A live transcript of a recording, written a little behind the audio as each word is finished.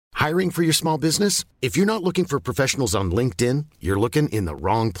Hiring for your small business? If you're not looking for professionals on LinkedIn, you're looking in the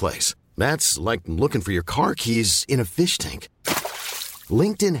wrong place. That's like looking for your car keys in a fish tank.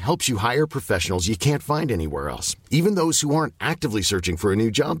 LinkedIn helps you hire professionals you can't find anywhere else, even those who aren't actively searching for a new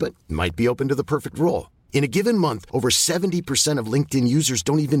job but might be open to the perfect role. In a given month, over 70% of LinkedIn users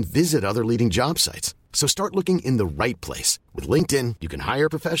don't even visit other leading job sites. So start looking in the right place. With LinkedIn, you can hire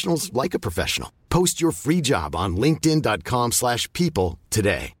professionals like a professional. Post your free job on linkedin.com/people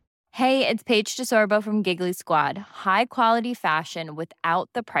today. Hey, it's Paige DeSorbo from Giggly Squad. High quality fashion without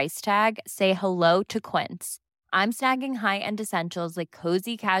the price tag. Say hello to Quince. I'm snagging high-end essentials like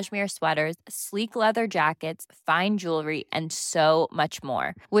cozy cashmere sweaters, sleek leather jackets, fine jewelry, and so much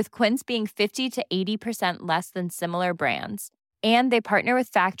more. With Quince being 50 to 80% less than similar brands. And they partner with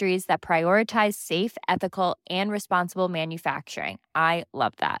factories that prioritize safe, ethical, and responsible manufacturing. I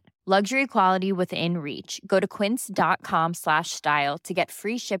love that. Luxury quality within reach. Go to quince.com/style to get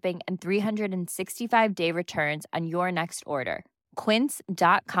free shipping and 365-day returns on your next order.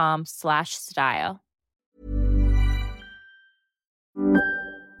 Quince.com/style.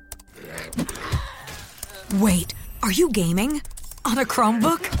 Wait, are you gaming? On a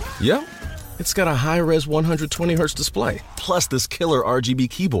Chromebook? Yep. It's got a high-res 120Hz display, plus this killer RGB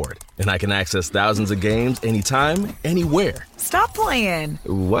keyboard. And I can access thousands of games anytime, anywhere. Stop playing.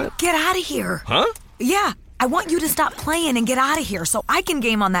 What? Get out of here. Huh? Yeah, I want you to stop playing and get out of here so I can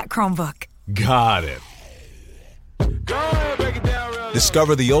game on that Chromebook. Got it.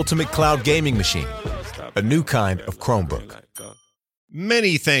 Discover the ultimate cloud gaming machine. A new kind of Chromebook.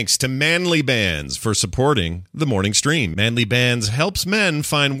 Many thanks to Manly Bands for supporting the morning stream. Manly Bands helps men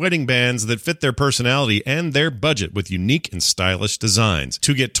find wedding bands that fit their personality and their budget with unique and stylish designs.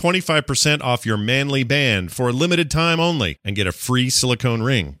 To get 25% off your Manly Band for a limited time only and get a free silicone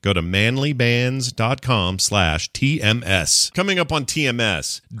ring, go to manlybands.com/TMS. Coming up on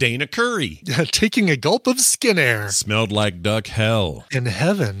TMS, Dana Curry. Taking a gulp of skin air. Smelled like duck hell. In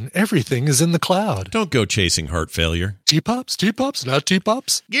heaven, everything is in the cloud. Don't go chasing heart failure. T-pops, not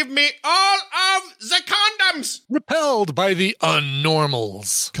T-pops. Give me all of the condoms. Repelled by the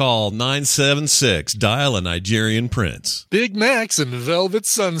unnormals. Call 976. Dial a Nigerian prince. Big Macs and velvet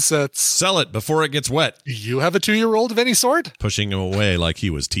sunsets. Sell it before it gets wet. You have a 2-year-old of any sort? Pushing him away like he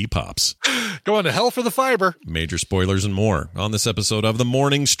was T-pops. Going to hell for the fiber. Major spoilers and more on this episode of The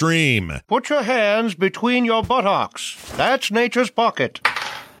Morning Stream. Put your hands between your buttocks. That's nature's pocket.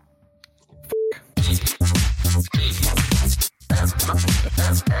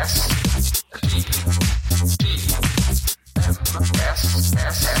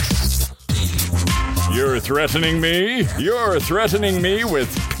 You're threatening me? You're threatening me with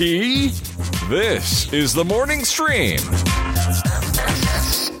pee? This is the morning stream.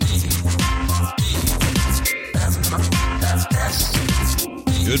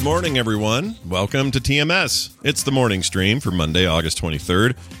 Good morning, everyone. Welcome to TMS. It's the morning stream for Monday, August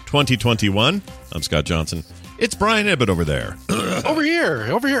 23rd, 2021. I'm Scott Johnson. It's Brian Ibbett over there. Over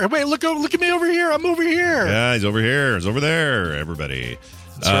here. Wait, look at me over here. I'm over here. Yeah, he's over here. He's over there, everybody.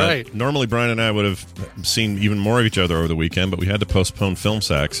 That's right. Normally, Brian and I would have seen even more of each other over the weekend, but we had to postpone Film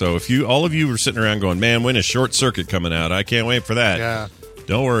Sack. So if all of you were sitting around going, man, when is Short Circuit coming out? I can't wait for that. Yeah.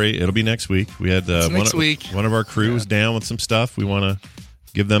 Don't worry. It'll be next week. We had next week. One of our crew was down with some stuff. We want to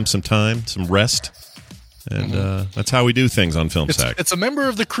give them some time, some rest. And that's how we do things on Film Sack. It's a member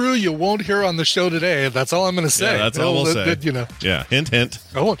of the crew you won't hear on the show today. That's all I'm going to say. Yeah, that's all we'll say. Yeah, hint, hint.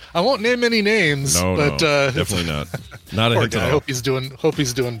 I won't name any names. No, definitely not. Not a hint at all. I hope he's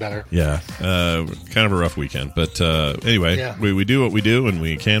doing better. Yeah, kind of a rough weekend, but anyway, we do what we do and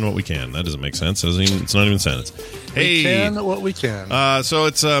we can what we can. That doesn't make sense. It's not even a sentence. Hey, we can what we can. So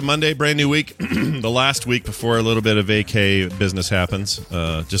it's Monday, brand new week, the last week before a little bit of AK business happens.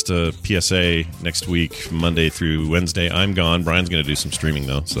 Just a PSA next week. Monday through Wednesday, I'm gone. Brian's going to do some streaming,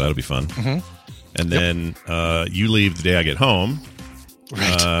 though, so that'll be fun. Mm-hmm. And then you leave the day I get home,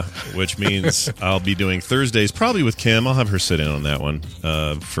 right. Which means I'll be doing Thursdays, probably with Kim. I'll have her sit in on that one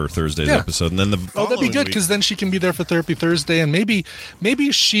for Thursday's episode. And then that'd be good, because then she can be there for Therapy Thursday, and maybe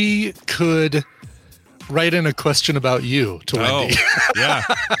she could write in a question about you to Wendy. Oh, yeah.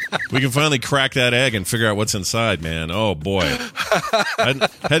 We can finally crack that egg and figure out what's inside, man. Oh, boy. I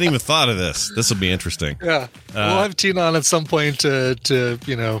hadn't even thought of this. This will be interesting. Yeah. We'll have Tina on at some point to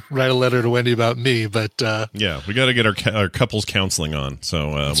write a letter to Wendy about me, but... yeah, we got to get our couples counseling on,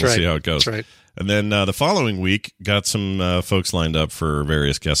 so we'll see how it goes. That's right. And then the following week, got some folks lined up for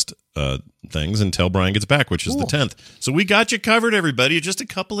various guest things until Brian gets back, which is the 10th. So we got you covered, everybody. Just a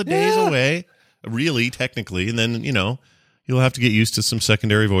couple of days away. Really, technically, and then You'll have to get used to some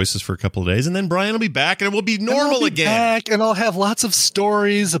secondary voices for a couple of days, and then Brian will be back, and it will be normal again. Back, and I'll have lots of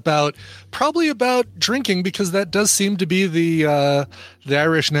stories about drinking, because that does seem to be the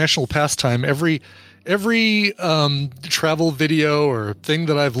Irish national pastime. Every travel video or thing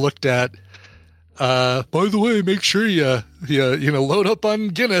that I've looked at. By the way, make sure you load up on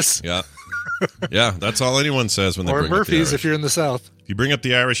Guinness. Yeah, yeah. That's all anyone says when they bring Murphy's up the Irish. if you're in the South. If you bring up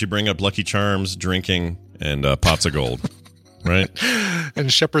the Irish, you bring up Lucky Charms, drinking, and pots of gold. Right,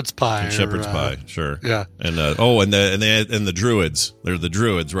 and shepherd's pie. Pie, sure. Yeah, and the druids. They're the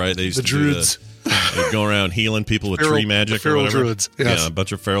druids, right? They used to druids. They'd go around healing people with tree magic or whatever. Druids. Yes. Yeah, a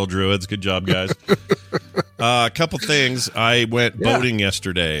bunch of feral druids. Good job, guys. A couple things. I went boating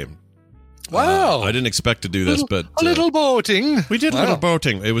yesterday. Wow! I didn't expect to do this, but a little boating. We did a little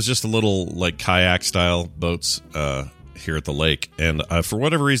boating. It was just a little like kayak style boats here at the lake, and for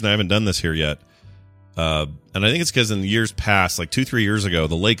whatever reason, I haven't done this here yet. And I think it's because in the years past, like 2-3 years ago,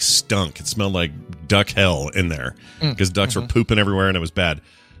 the lake stunk. It smelled like duck hell in there because ducks were pooping everywhere and it was bad.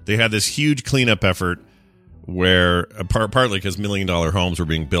 They had this huge cleanup effort where partly because $1 million homes were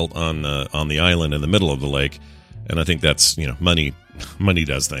being built on the island in the middle of the lake. And I think that's, money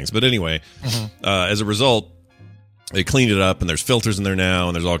does things. But anyway, as a result, they cleaned it up and there's filters in there now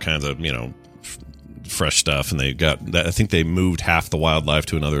and there's all kinds of, fresh stuff. And they got that. I think they moved half the wildlife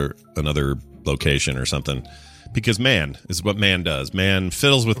to another location or something, because man is what man does. Man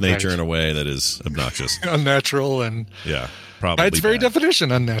fiddles with nature in a way that is obnoxious, unnatural, and probably by its very bad.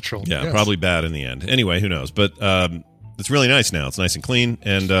 Definition unnatural. Yes. Probably bad in the end. Anyway, who knows? But it's really nice now. It's nice and clean.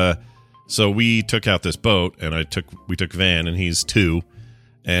 And so we took out this boat, and we took Van, and he's 2,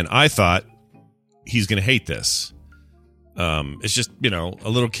 and I thought he's going to hate this. It's just, a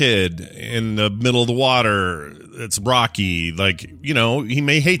little kid in the middle of the water. It's rocky. Like, he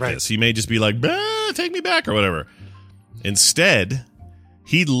may hate this. He may just be like, take me back or whatever. Instead,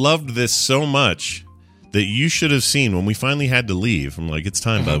 he loved this so much that you should have seen when we finally had to leave. I'm like, it's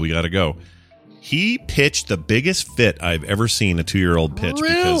time, bud. We got to go. He pitched the biggest fit I've ever seen a 2-year-old pitch.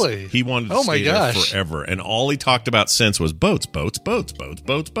 Really? Because he wanted to stay there forever. And all he talked about since was boats.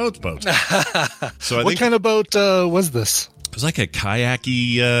 So what kind of boat was this? It was like a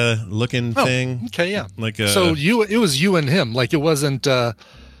kayaky looking thing. Okay, yeah. So it was you and him. Like, it wasn't 4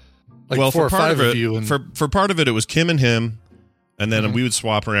 or 5 of you. And for part of it was Kim and him. And then we would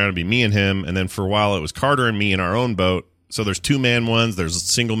swap around and be me and him. And then for a while it was Carter and me in our own boat. So there's 2-man ones, there's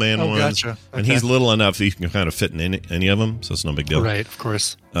single-man ones. Gotcha. Okay. And he's little enough that you can kind of fit in any of them, so it's no big deal. Right, of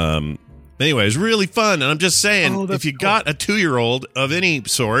course. Anyway, it was really fun, and I'm just saying, if you got a 2-year-old of any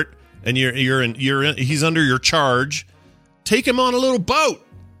sort, and he's under your charge, take him on a little boat.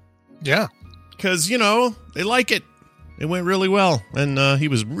 Yeah. Because, they like it. It went really well, and he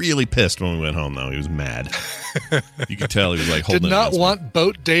was really pissed when we went home, though. He was mad. You could tell he was like holding did not want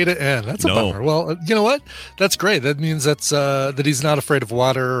boat day to end. That's a bummer. Well, you know what? That's great. That means that he's not afraid of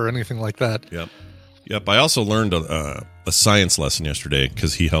water or anything like that. Yep. I also learned a science lesson yesterday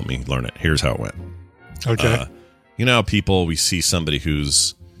because he helped me learn it. Here's how it went. Okay. How we see somebody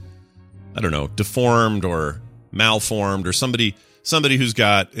who's, I don't know, deformed or malformed, or somebody who's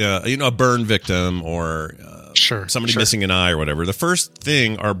got a burn victim or somebody missing an eye or whatever. The first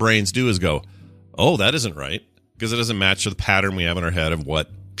thing our brains do is go, oh, that isn't right, because it doesn't match the pattern we have in our head of what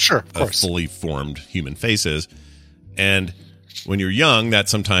a fully formed human face is. And when you're young, that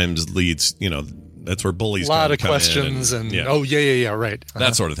sometimes leads, that's where bullies a lot of come questions in and right.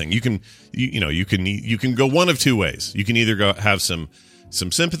 That sort of thing. You can go one of 2 ways. You can either go have some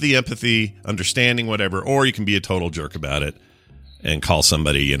sympathy, empathy, understanding, whatever, or you can be a total jerk about it and call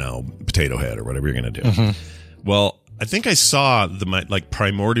somebody, potato head or whatever you're going to do. Well, I think I saw the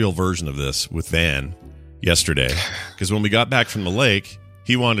primordial version of this with Van yesterday, because when we got back from the lake,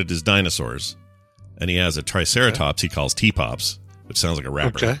 he wanted his dinosaurs, and he has a triceratops he calls T-Pops, which sounds like a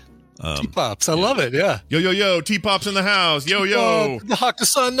rapper. Okay. T-Pops, I love it. Yeah. Yo, T-Pops in the house. Yo. The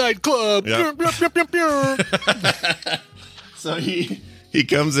Hakkasan nightclub. Yep. So he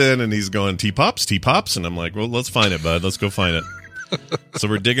comes in and he's going, T-Pops, and I'm like, well, let's find it, bud. Let's go find it. So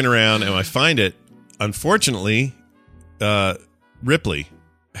we're digging around, and I find it. Unfortunately, Ripley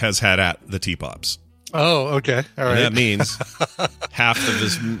has had at the T-Pops. Oh, okay. All right. And that means half of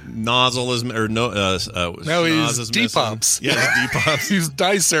his nozzle is, no, he's D-Pops. Yeah, he's D-Pops. He's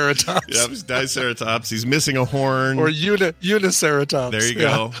Diceratops. Yeah, he's Diceratops. He's missing a horn. Or Uniceratops. There you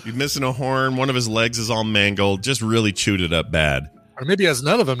go. He's missing a horn. One of his legs is all mangled. Just really chewed it up bad. Or maybe he has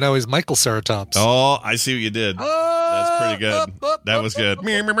none of them. Now he's Michael Ceratops. Oh, I see what you did. That's pretty good. That was good.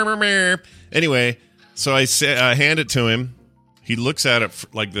 Anyway, so I hand it to him. He looks at it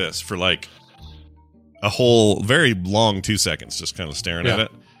like this for like a whole very long 2 seconds, just kind of staring at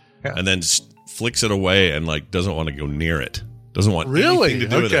it, and then just flicks it away and like doesn't want to go near it. Doesn't want anything to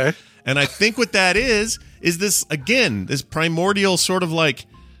do with it. And I think what that is this, again, this primordial sort of like,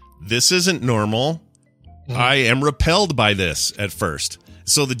 this isn't normal. I am repelled by this at first.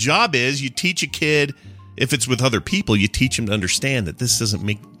 So the job is you teach a kid, if it's with other people, you teach them to understand that this doesn't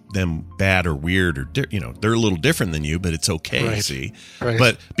make them bad or weird or, they're a little different than you, but it's okay, see? Right.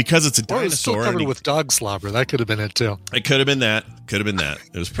 But because it's a dinosaur. It's still covered with dog slobber. That could have been it, too. It could have been that.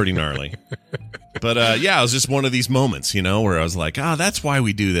 It was pretty gnarly. But, it was just one of these moments, where I was like, that's why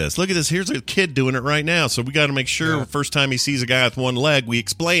we do this. Look at this. Here's a kid doing it right now. So we got to make sure first time he sees a guy with one leg, we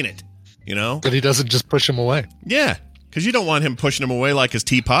explain it, That he doesn't just push him away. Yeah, because you don't want him pushing him away like his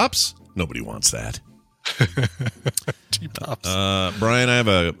T-Pops. Nobody wants that. T-Pops. Brian, I have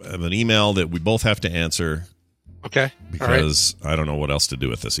an email that we both have to answer. Okay. Because I don't know what else to do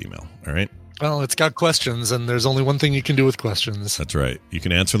with this email. All right. Well, it's got questions, and there's only one thing you can do with questions. That's right. You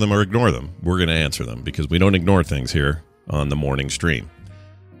can answer them or ignore them. We're going to answer them because we don't ignore things here on the morning stream.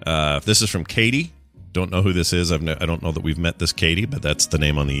 This is from Katie. Don't know who this is. I don't know that we've met this Katie, but that's the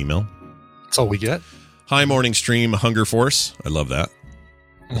name on the email. That's all we get. Hi, morning stream, Hunger Force. I love that.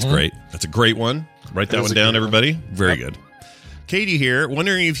 That's great. That's a great one. Write that one down, everybody. Very good. Katie here,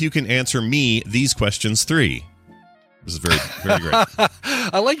 wondering if you can answer me these questions 3. This is very, very great.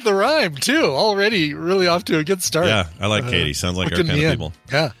 I like the rhyme, too. Already really off to a good start. Yeah, I like Katie. Sounds like our kind of people.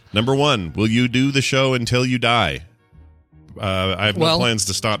 Yeah. Number 1, will you do the show until you die? I have no plans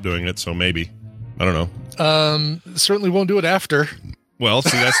to stop doing it, so maybe. I don't know. Certainly won't do it after. Well,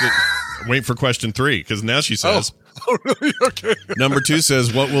 see, that's the... Wait for question 3, because now she says... Oh, really? Okay. Number 2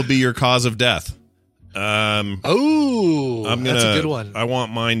 says, what will be your cause of death? That's a good one. I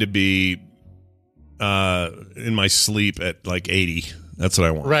want mine to be in my sleep at like 80. That's what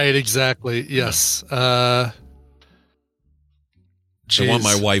I want. Right, exactly. Yes. I want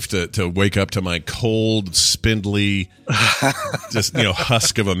my wife to wake up to my cold, spindly, just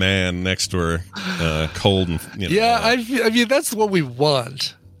husk of a man next to her, cold and Yeah, I mean that's what we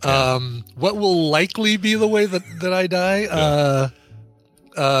want. Yeah. What will likely be the way that I die?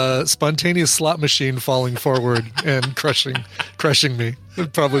 Spontaneous slot machine falling forward and crushing me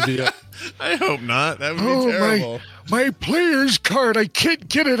would probably be it. I hope not. That would be terrible. My player's card, I can't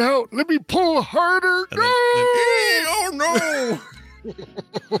get it out. Let me pull harder. Oh no.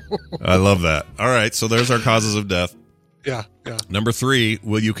 I love that. All right, so there's our causes of death. Yeah. Number 3,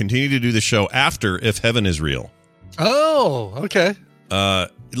 will you continue to do the show after If Heaven Is Real? Oh, okay.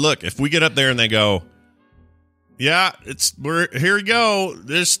 Look, if we get up there and they go, yeah, here we go.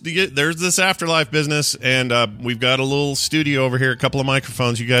 There's this afterlife business, and we've got a little studio over here, a couple of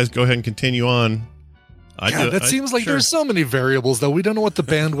microphones. You guys go ahead and continue on. That seems like there's so many variables, though. We don't know what the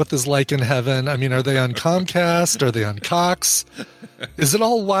bandwidth is like in heaven. I mean, are they on Comcast? Are they on Cox? Is it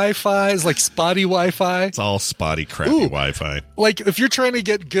all Wi-Fi? Is like spotty Wi-Fi? It's all spotty, crappy Wi-Fi. Like, if you're trying to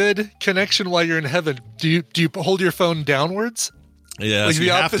get good connection while you're in heaven, do you hold your phone downwards? Yeah, like the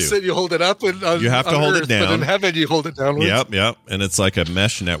opposite, you hold it up, and you have to hold it down. But in heaven, you hold it downwards. Yep, and it's like a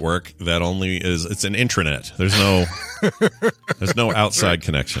mesh network that it's an intranet. There's no outside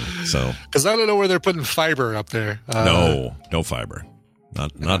connection. So because I don't know where they're putting fiber up there. No fiber,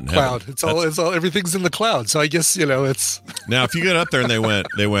 not in cloud. Heaven. It's all everything's in the cloud. So I guess it's now if you get up there and they went,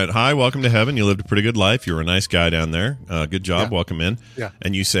 hi, welcome to heaven. You lived a pretty good life. You were a nice guy down there. Good job, welcome in. Yeah,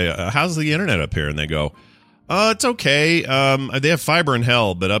 and you say, how's the internet up here? And they go, it's okay. They have fiber in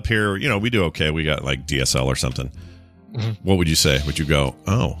hell, but up here, we do okay. We got like DSL or something. Mm-hmm. What would you say? Would you go,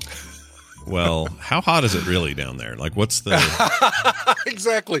 oh, well, how hot is it really down there? Like, what's the...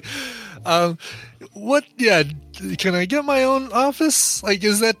 Exactly. Can I get my own office? Like,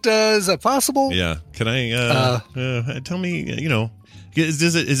 is that possible? Yeah. Can I, tell me,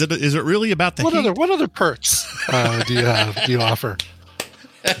 is it really about the heat? What other perks do you offer?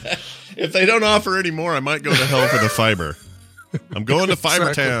 If they don't offer any more, I might go to hell for the fiber. I'm going to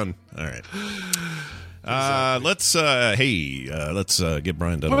Fiber Town. All right. Let's get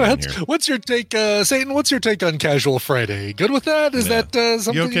Brian done here. What's your take, Satan? What's your take on Casual Friday? Good with that? Is that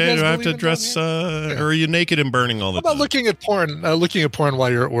something you okay? You guys do I have to dress? Or are you naked and burning all the time? How about looking at porn? Looking at porn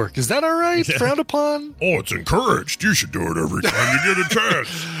while you're at work, is that all right? Yeah. Frowned upon? Oh, it's encouraged. You should do it every time you get a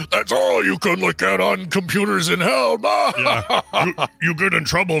chance. That's all you can look at on computers in hell. Yeah. You get in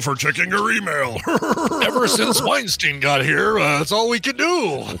trouble for checking your email. Ever since Weinstein got here, that's all we can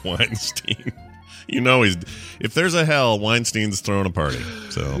do. Weinstein. If there's a hell, Weinstein's throwing a party.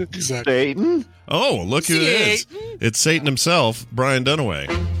 So exactly. Satan? Oh, look who it is. It's Satan himself, Brian Dunaway.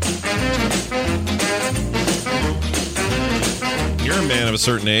 You're a man of a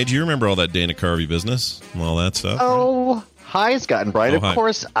certain age. You remember all that Dana Carvey business and all that stuff. Oh, hi, Scott and Brian. Of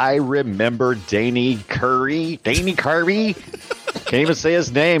course, I remember Danny Carvey. Can't even say his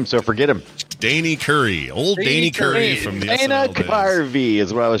name, so forget him. Danny Curry. Old Danny Curry from the Dana SNL days. Carvey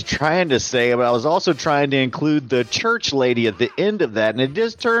is what I was trying to say, but I was also trying to include the church lady at the end of that, and it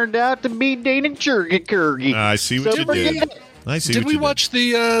just turned out to be Dana Curvey. I see what you did. Did we watch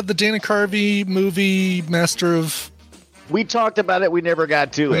the Dana Carvey movie, Master of... We talked about it. We never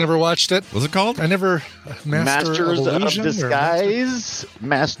got to it. I never watched it. What's it called? I never... Masters of Disguise.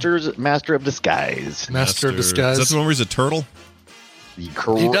 Master of Disguise. Master of Disguise. Is that the one where he's a turtle? He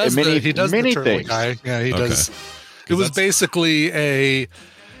does many the turtle things. Guy. Yeah, he does. It was basically a...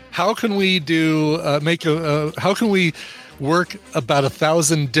 How can we do... how can we work about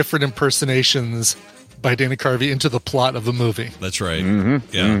 1,000 different impersonations by Dana Carvey into the plot of the movie? That's right.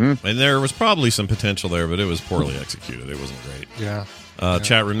 Mm-hmm. Yeah. Mm-hmm. And there was probably some potential there, but it was poorly executed. It wasn't great. Yeah.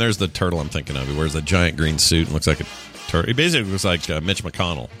 Chat room, there's the turtle I'm thinking of. He wears a giant green suit and looks like a turtle. He basically looks like Mitch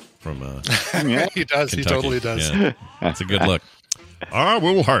McConnell from yeah, he does. Kentucky. He totally does. Yeah. That's a good look. I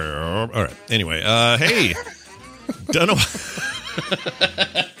will hire. All right. Anyway, hey.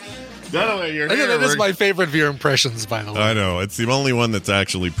 Dunaway, you're here. That is my favorite of your impressions, by the way. I know. It's the only one that's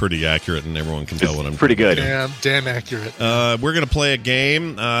actually pretty accurate, and everyone can tell what I'm pretty good. Damn accurate. We're going to play a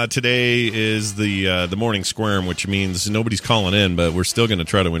game. Today is the morning squirm, which means nobody's calling in, but we're still going to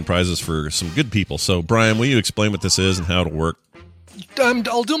try to win prizes for some good people. So, Brian, will you explain what this is and how it'll work?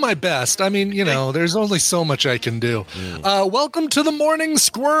 I'll do my best. I mean, there's only so much I can do. Welcome to the Morning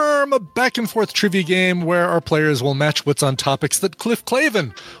Squirm, a back-and-forth trivia game where our players will match wits on topics that Cliff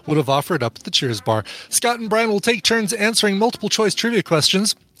Clavin would have offered up at the Cheers bar. Scott and Brian will take turns answering multiple-choice trivia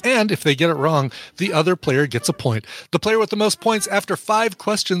questions, and if they get it wrong, the other player gets a point. The player with the most points after 5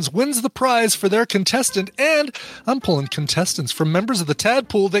 questions wins the prize for their contestant, and I'm pulling contestants from members of the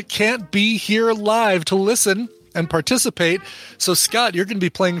Tadpool that can't be here live to listen and participate. So, Scott, you're going to be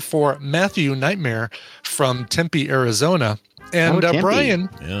playing for Matthew Nightmare from Tempe, Arizona. And Tempe. Brian,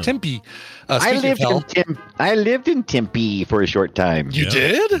 Yeah. Tempe. I lived in Tempe for a short time. You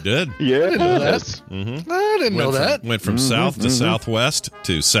did? You did. Yeah. I didn't know that. Mm-hmm. I didn't know that. Went from south to southwest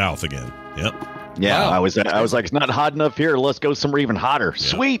to south again. Yep. Yeah, Wow. I was like, it's not hot enough here. Let's go somewhere even hotter. Yeah.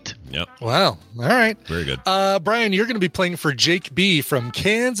 Sweet. Yep. Wow. All right. Very good. Brian, you're going to be playing for Jake B. from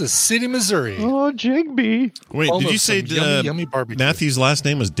Kansas City, Missouri. Oh, Jake B. Wait, Home did of you say some yummy barbecue. Matthew's last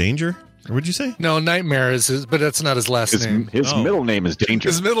name was Danger? Or what'd you say? No, Nightmare is his, but that's not his last name. His middle name is Danger.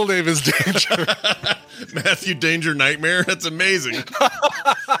 His middle name is Danger. Matthew Danger Nightmare? That's amazing.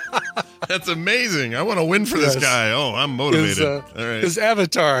 That's amazing. I want to win for this guy. Oh, I'm motivated. All right. His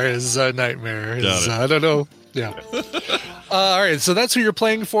avatar is Nightmare. Got it. I don't know. Yeah. All right. So that's who you're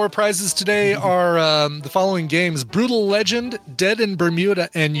playing for. Prizes today are the following games: Brutal Legend, Dead in Bermuda,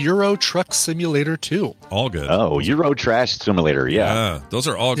 and Euro Truck Simulator 2. All good. Oh, Euro Trash Simulator. Yeah. Those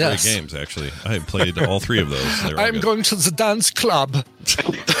are all great games, actually. I have played all 3 of those. They're all I'm good. going to the dance club.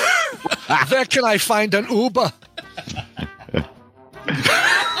 Where can I find an Uber?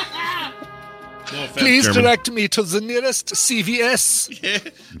 No offense, Please German. direct me to the nearest CVS. Yeah.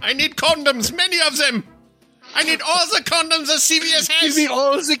 I need condoms, many of them. I need all the condoms that CVS has. Give me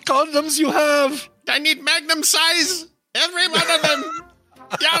all the condoms you have. I need magnum size. Every one of them.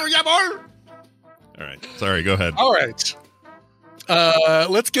 All right. Sorry, go ahead. All right.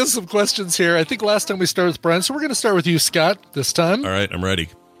 Let's get some questions here. I think last time we started with Brian, so we're going to start with you, Scott, this time. All right, I'm ready.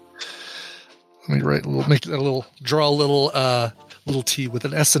 Let me draw a little T with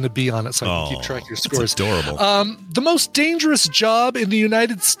an S and a B on it so I can keep track of your scores. That's adorable. The most dangerous job in the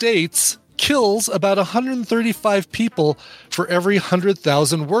United States kills about 135 people for every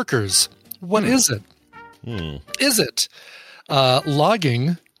 100,000 workers. What is it? Is it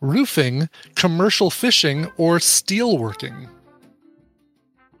logging, roofing, commercial fishing, or steelworking?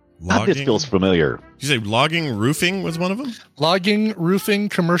 This feels familiar. Did you say logging, roofing was one of them? Logging, roofing,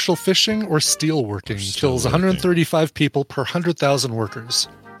 commercial fishing, or steelworking kills 135 people per 100,000 workers.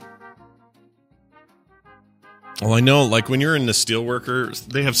 Well, I know, like, when you're in the steel workers,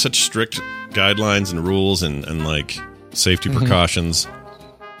 they have such strict guidelines and rules and like, safety precautions.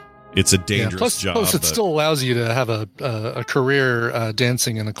 It's a dangerous job. Plus, it still allows you to have a career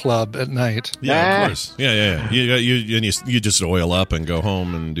dancing in a club at night. Yeah, of course. Yeah. You just oil up and go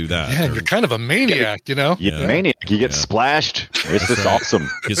home and do that. Yeah, you're kind of a maniac, you know? You're a maniac. You get splashed. It's just awesome.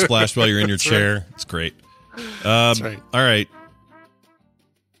 You get splashed while you're in your chair. It's great. That's right. All right.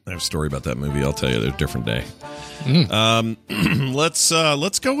 I have a story about that movie. I'll tell you a different day. Let's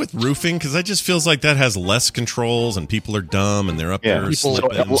go with roofing, because that just feels like that has less controls and people are dumb and they're up there.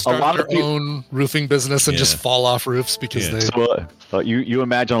 People start their own roofing business and just fall off roofs because they. So, you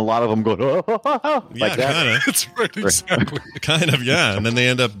imagine a lot of them going, like that. Kind of. That's right, exactly. Kind of, yeah. And then they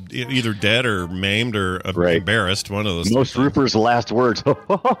end up either dead or maimed or embarrassed. One of those. Most roofers' last words.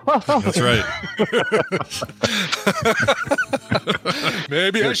 That's right.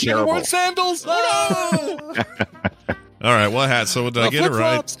 Maybe I should have worn sandals. Oh, no! All right, what hat? So did I get it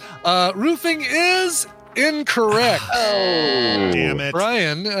right? Roofing is incorrect. Oh, damn it,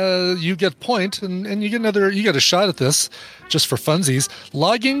 Brian! You get point, and you get another. You get a shot at this, just for funsies.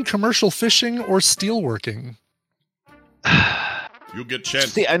 Logging, commercial fishing, or steelworking. You get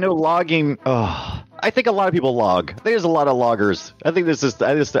chance. See, I know logging. Oh, I think a lot of people log. There's a lot of loggers. I think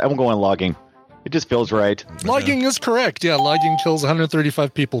I'm going logging. It just feels right. Logging is correct. Yeah, logging kills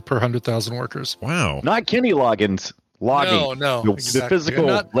 135 people per 100,000 workers. Wow. Not Kenny Loggins. Logging. No. The Exactly.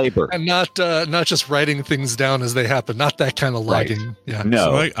 physical labor. And not just writing things down as they happen. Not that kind of logging. Right. Yeah. No.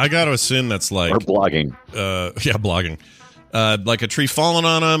 So I got to assume that's like. Or blogging. Blogging. Like a tree falling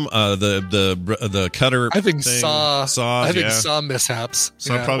on them, the cutter. I think thing, saws. I think yeah. saw mishaps.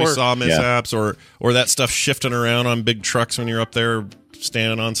 Probably saw mishaps, or that stuff shifting around on big trucks when you're up there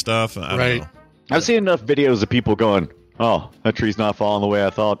standing on stuff. I don't know. I've seen enough videos of people going, "Oh, that tree's not falling the way I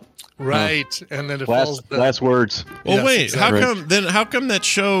thought." Right, and then it falls. Last words. Well, Yes, wait. exactly. How come that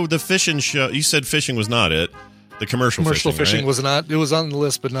show, the fishing show? You said fishing was not it. The commercial fishing right? was not. It was on the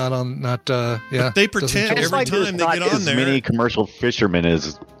list, but not on. But they pretend every time they get on there. Many commercial fishermen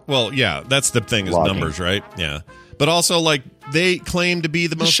is. Well, yeah, that's the thing is logging. numbers, right? Yeah, but also like they claim to be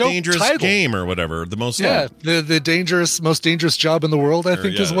the most dangerous game or whatever. The most the most dangerous job in the world. I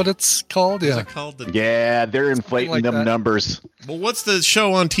think is what it's called. Yeah, they're inflating them numbers. Well, what's the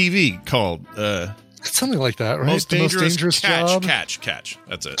show on TV called? Something like that, right? Most dangerous job. Catch.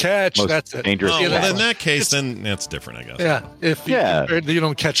 That's it. That's it. Dangerous. Oh, well, in that case, then that's different, I guess. Yeah. If you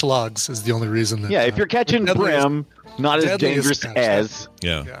don't catch logs is the only reason that. Yeah, if you're catching brim, not as dangerous as.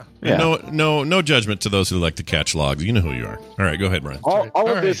 Yeah. No judgment to those who like to catch logs. You know who you are. All right, go ahead, Brian. All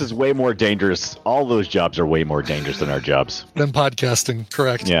of this is way more dangerous. All those jobs are way more dangerous than our jobs. Than podcasting,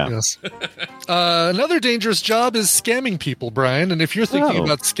 correct? Yeah. Yes. Another dangerous job is scamming people, Brian. And if you're thinking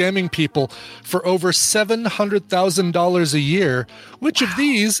about scamming people for over $700,000 a year, which of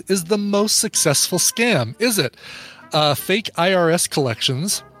these is the most successful scam? Is it fake IRS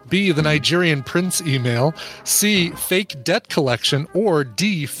collections? B, the Nigerian prince email, C, fake debt collection, or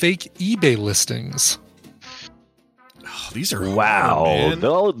D, fake eBay listings? Oh, these are hard,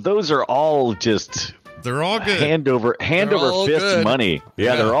 those are all just they're all good. Hand over fist good. Money.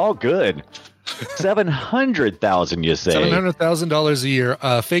 Yeah, they're all good. 700,000, you say? $700,000 a year.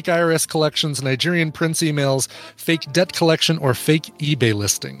 Fake IRS collections, Nigerian prince emails, fake debt collection, or fake eBay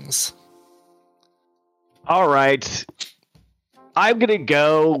listings? All right. I'm going to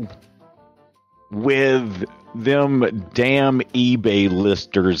go with them damn eBay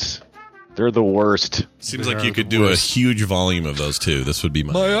listers. They're the worst. Seems like you could do a huge volume of those too. This would be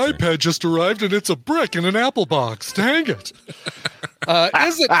my answer. iPad just arrived and it's a brick in an Apple box. Dang it.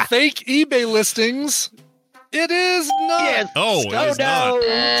 Is it fake eBay listings? It is not. Yes. Oh, Scott, it is not. Scott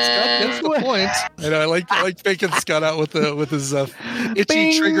gets the point. And I like faking Scott out with his itchy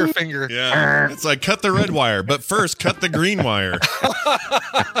Bing. Trigger finger. Yeah, it's like cut the red wire, but first cut the green wire.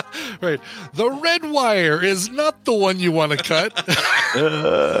 Right. The red wire is not the one you want to cut.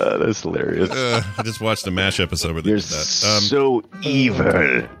 That's hilarious. I just watched a MASH episode where they You're did that. so evil.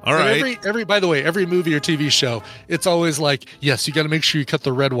 All right. Every by the way, every movie or TV show, it's always like, yes, you got to make sure you cut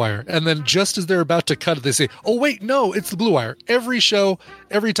the red wire. And then just as they're about to cut it, they say, oh, wait, no, it's the blue wire. Every show,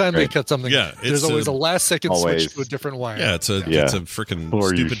 every time they cut something, there's always a last second switch to a different wire. Yeah, it's a freaking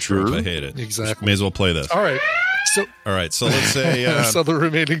stupid trope. I hate it. Exactly. May as well play this. All right. So let's say so the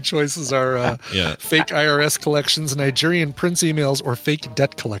remaining choices are fake IRS collections, Nigerian prince emails, or fake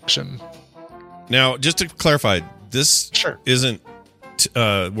debt collection. Now, just to clarify, this isn't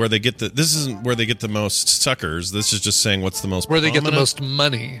where they get this isn't where they get the most suckers. This is just saying what's the most where they prominent. get the most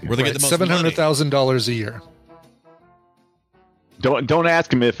money. Where they get the most money. $700,000 a year. Don't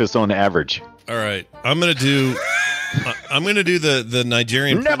ask him if it's on average. All right, I'm gonna do the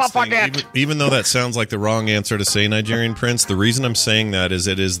Nigerian Never prince forget. thing, even though that sounds like the wrong answer to say Nigerian prince. The reason I'm saying that is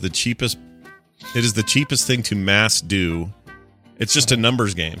it is the cheapest thing to mass do. It's just a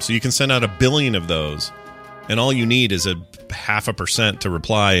numbers game, so you can send out 1 billion of those, and all you need is 0.5% to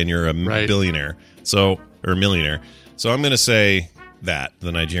reply, and you're a billionaire. Or a millionaire. So I'm going to say that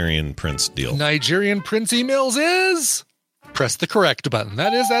the Nigerian prince deal. Nigerian prince emails is press the correct button.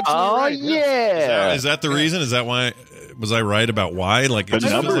 That is absolutely right. Yeah. Is that the reason? Is that why? Was I right about why? Like, it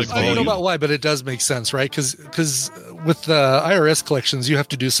just feels like I don't know about why, but it does make sense, right? Because with the IRS collections, you have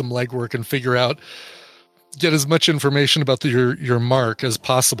to do some legwork and figure out, get as much information about your mark as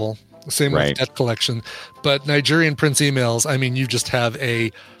possible. Same with debt collection. But Nigerian Prince emails, I mean, you just have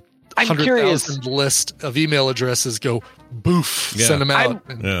a 100,000 list of email addresses go boof, send them out.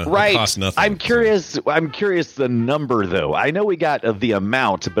 Right. Cost nothing. I'm curious the number, though. I know we got the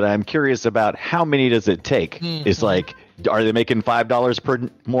amount, but I'm curious about how many does it take? It's like, are they making $5 per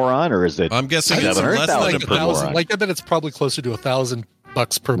moron, or is it? I'm guessing it's less than per moron. Like, I bet it's probably closer to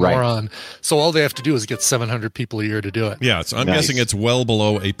 $1,000 per moron. So all they have to do is get 700 people a year to do it. Yeah, so I'm guessing it's well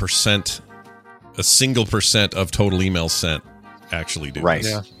below a single percent of total emails sent actually do this.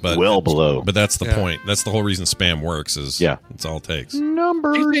 Yeah. But well below. But that's the point. That's the whole reason spam works. It's all it takes.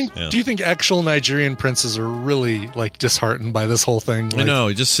 Numbers. Do you think actual Nigerian princes are really like disheartened by this whole thing? Like, I know.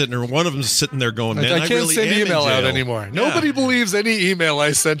 He's just sitting there. One of them's sitting there going, "Man, I can't really send am email in out jail." anymore. Nobody believes any email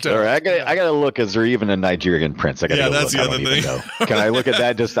I sent out. All right, I gotta look. Is there even a Nigerian prince? I gotta go that's look. the other thing. Can I look at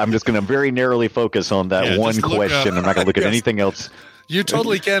that? I'm just gonna very narrowly focus on that one question. I'm not gonna look at anything else. You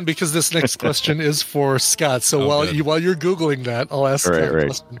totally can, because this next question is for Scott. So while you're Googling that, I'll ask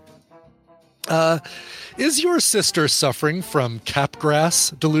that question. Is your sister suffering from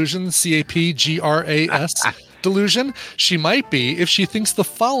capgras delusion, CAPGRAS delusion? She might be if she thinks the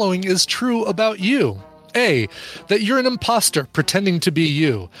following is true about you. A, that you're an imposter pretending to be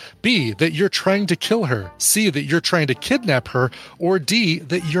you. B, that you're trying to kill her. C, that you're trying to kidnap her. Or D,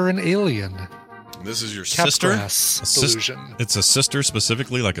 that you're an alien. This is your sister? Delusion. It's a sister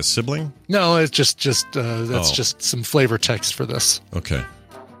specifically, like a sibling? No, it's just some flavor text for this. Okay.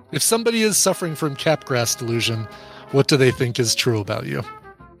 If somebody is suffering from capgras delusion, what do they think is true about you?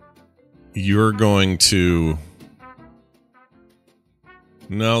 You're going to...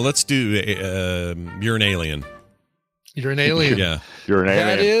 No, let's do... you're an alien. You're an alien. Yeah. You're an alien.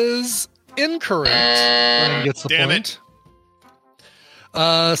 That is incorrect. Brian gets the point.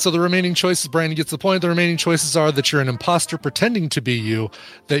 So the remaining choices, Brian gets the point. The remaining choices are that you're an imposter pretending to be you,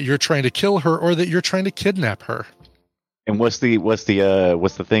 that you're trying to kill her, or that you're trying to kidnap her. And what's the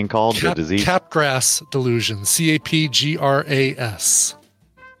thing called? The disease? Capgras delusion. CAPGRAS.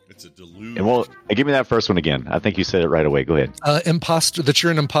 It's a delusion. And give me that first one again. I think you said it right away. Go ahead. Imposter. That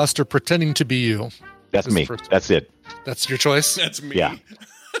you're an imposter pretending to be you. That's me. That's it. That's your choice. That's me. Yeah.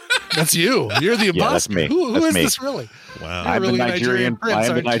 That's you. You're the imposter. Yeah, that's me. Who That's is me. this really? Wow. I'm really the Nigerian prince.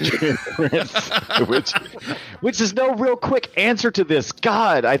 I'm the Nigerian prince. Which is no real quick answer to this.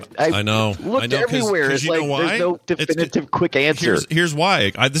 God, I know. Looked everywhere. It's like there's no definitive quick answer. Here's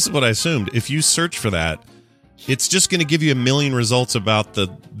why. This is what I assumed. If you search for that, it's just going to give you a million results about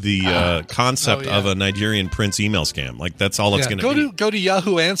the concept of a Nigerian prince email scam. Like, that's all it's going to be. Go to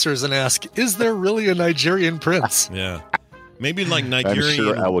Yahoo Answers and ask, is there really a Nigerian prince? Yeah. Maybe like Nigerian. I'm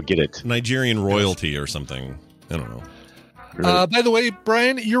sure I will get it. Nigerian royalty or something. I don't know. By the way,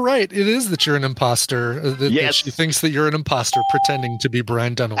 Brian, you're right. It is that you're an imposter. That she thinks that you're an imposter pretending to be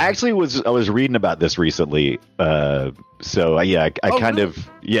Brian Dunaway. Actually, I was reading about this recently. I kind of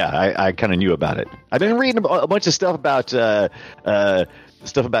knew about it. I've been reading a bunch of stuff about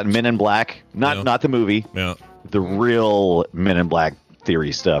Men in Black, not the movie, the real Men in Black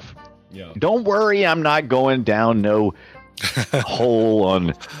theory stuff. Yeah. Don't worry, I'm not going down no hole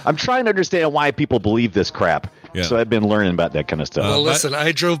on. I'm trying to understand why people believe this crap. Yeah. So I've been learning about that kind of stuff. Well, listen,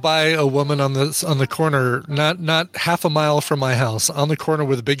 I drove by a woman on the corner, not half a mile from my house, on the corner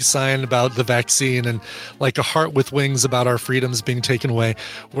with a big sign about the vaccine and like a heart with wings about our freedoms being taken away,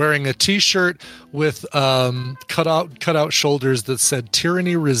 wearing a T-shirt with cut out shoulders that said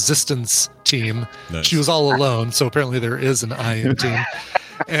 "Tyranny Resistance Team." Nice. She was all alone, so apparently there is an I in team,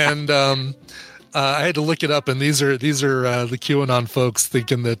 and. I had to look it up, and these are the QAnon folks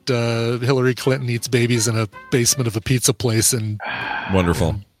thinking that Hillary Clinton eats babies in a basement of a pizza place. And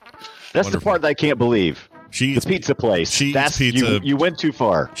wonderful. That's the part that I can't believe. She eats the pizza place. She eats pizza. You went too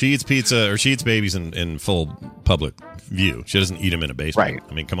far. She eats pizza, or she eats babies in full public view. She doesn't eat them in a basement. Right.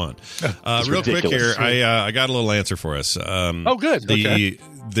 I mean, come on. Real quick here, I got a little answer for us. Oh, good.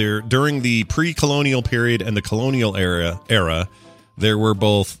 During the pre-colonial period and the colonial era, there were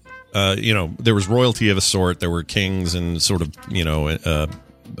both. There was royalty of a sort. There were kings and sort of,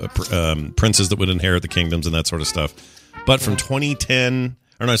 princes that would inherit the kingdoms and that sort of stuff. But from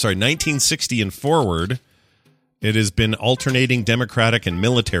 1960 and forward, it has been alternating democratic and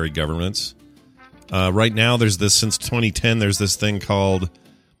military governments. Right now, since 2010, there's this thing called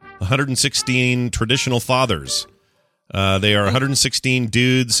 116 traditional fathers. They are 116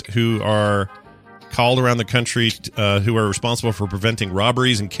 dudes who are called around the country who are responsible for preventing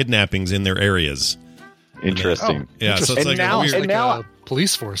robberies and kidnappings in their areas. Interesting. Yeah, so it's and like now, weird. it's like a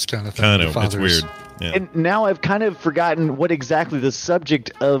police force kind of thing. Kind of. The It's fathers. weird. Yeah. And now I've kind of forgotten what exactly the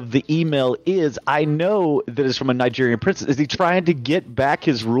subject of the email is. I know that it's from a Nigerian princess. Is he trying to get back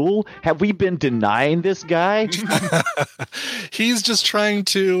his rule? Have we been denying this guy? He's just trying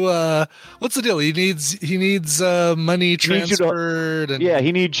to. What's the deal? He needs money transferred.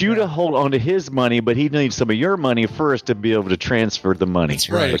 He needs you to hold on to his money, but he needs some of your money first to be able to transfer the money. That's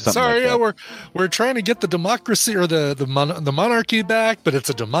right. Sorry, we're trying to get the democracy or the monarchy back, but it's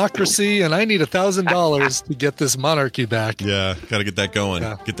a democracy, and I need $1,000 to get this monarchy back. Yeah, got to get that going.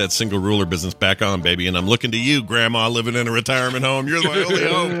 Yeah. Get that single ruler business back on, baby. And I'm looking to you, Grandma, living in a retirement home. You're the only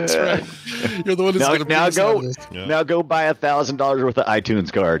home. That's right. You're the one who's going to now go buy $1,000 worth of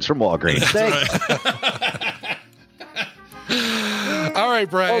iTunes cards from Walgreens. All right,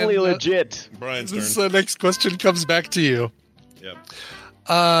 Brian. Totally legit. Brian's This turn. next question comes back to you. Yep.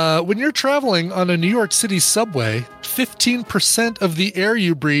 When you're traveling on a New York City subway, 15% of the air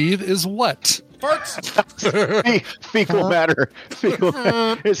you breathe is what? Fecal matter.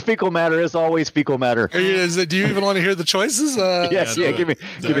 It's fecal matter. It's always fecal matter. Do you even want to hear the choices? Yes, give me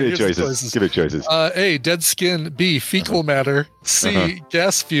the choices. Give me the choices. A, dead skin. B, fecal matter. C,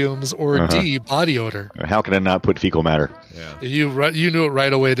 gas fumes. Or D, body odor. How can I not put fecal matter? Yeah. You knew it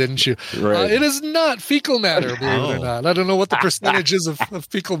right away, didn't you? Right. It is not fecal matter, believe it or not. I don't know what the percentage is of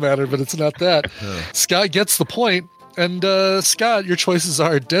fecal matter, but it's not that. Scott gets the point. And Scott, your choices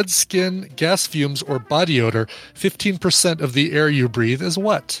are dead skin, gas fumes, or body odor. 15% of the air you breathe is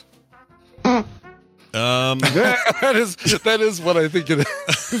what? That is what I think it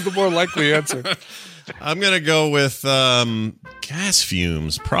is the more likely answer. I'm going to go with gas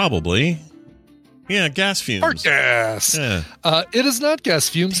fumes, probably. Yeah, gas fumes. Or gas. Yeah. It is not gas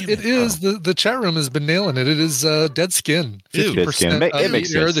fumes. It is the chat room has been nailing it. It is dead skin. 50% of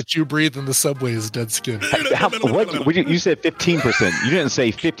the air that you breathe in the subway is dead skin. You said 15%. You didn't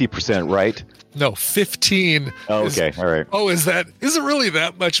say 50%, right? No, 15. Oh, okay, all right. Oh, is it really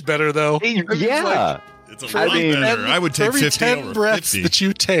that much better though? Yeah. It's a lot better. I would take every 50 10 over breaths 50. that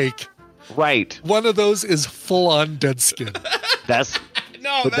you take, right, one of those is full on dead skin. That's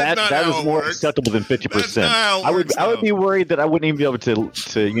no, but that's not that how is it more works. acceptable than 50%. That's not how it works, I would be worried that I wouldn't even be able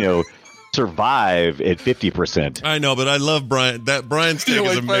to survive at 50%. I know, but I love Brian. That Brian's take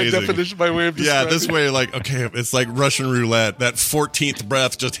is my amazing. definition, my way of Yeah, describing this way, it's like Russian roulette. That 14th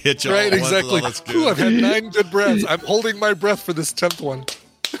breath just hits you. Right, all at once. exactly. Oh, that's good. Ooh, I've had 9 good breaths. I'm holding my breath for this 10th one.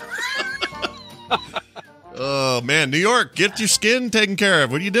 Oh man, New York, get your skin taken care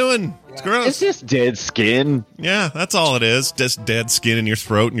of. What are you doing? It's gross. It's just dead skin. Yeah, that's all it is. Just dead skin in your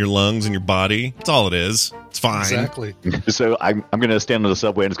throat and your lungs and your body. That's all it is. It's fine. Exactly. So I'm going to stand on the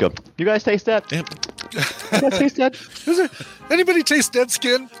subway and just go, you guys taste that? Yep. You guys taste that? Anybody taste dead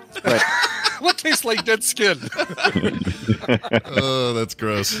skin? Right. What tastes like dead skin? Oh, that's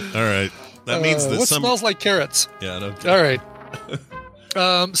gross. All right. That means that what smells like carrots? Yeah. No. All right.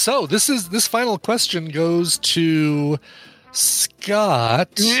 So this final question goes to Scott.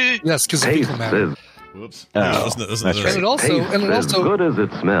 Yes, because of fecal matter. Whoops. That's right. And it also as good as it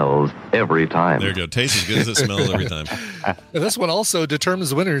smells every time. There you go. Tastes as good as it smells every time. This one also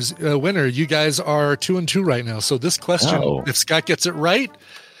determines winner. You guys are 2-2 right now. So this question, if Scott gets it right,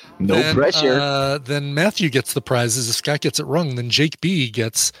 no pressure. Then Matthew gets the prizes. If Scott gets it wrong, then Jake B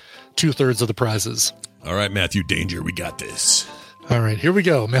gets 2/3 of the prizes. All right, Matthew Danger, we got this. All right, here we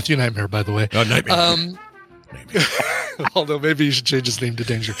go. Matthew Nightmare, by the way. Oh, Nightmare. Although maybe you should change his name to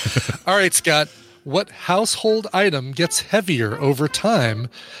Danger. All right, Scott. What household item gets heavier over time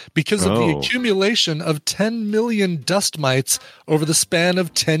because of the accumulation of 10 million dust mites over the span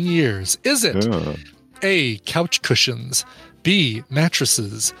of 10 years? Is it A, couch cushions, B,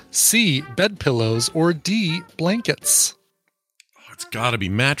 mattresses, C, bed pillows, or D, blankets? It's got to be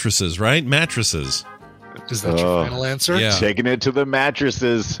mattresses, right? Mattresses. Is that your final answer? Yeah. Taking it to the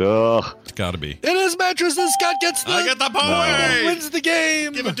mattresses. It's got to be. It is mattresses. Scott gets I get the point. Wins the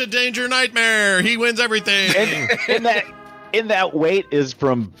game. Give it to Danger Nightmare. He wins everything. And that weight is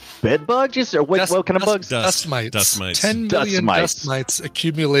from bed bugs or what kind of bugs? Dust mites. Dust mites. 10 million dust mites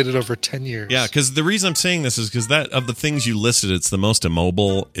accumulated over 10 years. Yeah, because the reason I'm saying this is because that of the things you listed, it's the most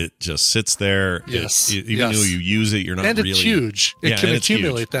immobile. It just sits there. Yes. Even though you use it, you're not and really. And it's huge. It can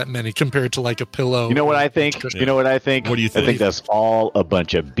accumulate that many compared to like a pillow. You know what I think? Yeah. You know what I think? What do you think? I think that's all a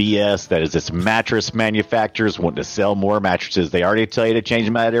bunch of BS. That is this mattress manufacturers wanting to sell more mattresses. They already tell you to change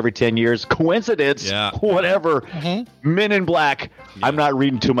them out every 10 years. Coincidence. Yeah. Whatever. Men in Black. Yeah. I'm not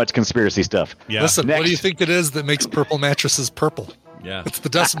reading too much conspiracy stuff. Yeah. Listen, what do you think it is that makes purple mattresses purple? Yeah. It's the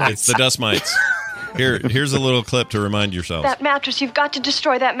dust mites. It's the dust mites. Here's a little clip to remind yourselves. That mattress, you've got to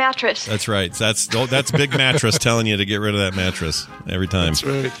destroy that mattress. That's right. That's Big Mattress telling you to get rid of that mattress every time. That's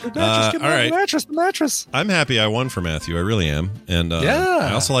right. The mattress. I'm happy I won for Matthew. I really am. And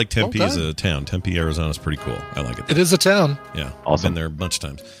I also like Tempe as a town. Tempe, Arizona is pretty cool. I like it. It is a town. Yeah. Awesome. I've been there a bunch of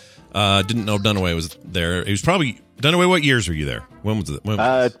times. Didn't know Dunaway was there. He was probably... Dunaway, what years were you there? When was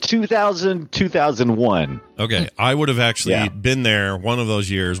it? 2000, 2001. Okay. I would have actually been there one of those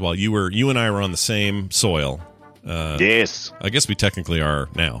years while you and I were on the same soil. Yes. I guess we technically are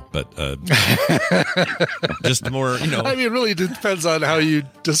now, but just more, I mean, it really depends on how you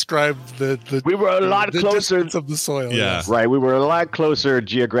describe the we were a lot closer of the soil. Yeah. Yes. Right. We were a lot closer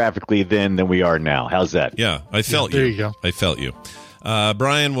geographically then than we are now. How's that? Yeah. I felt you. There you go. I felt you.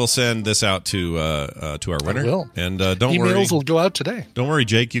 Brian will send this out to our winner. I will. And don't worry. Emails will go out today. Don't worry,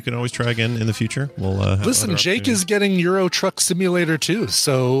 Jake. You can always try again in the future. We'll listen. Jake is getting Euro Truck Simulator too,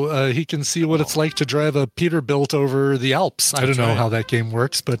 so he can see what it's like to drive a Peterbilt over the Alps. I don't know how that game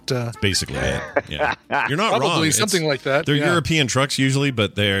works, but basically, yeah. You're not probably wrong. Something like that. They're European trucks usually,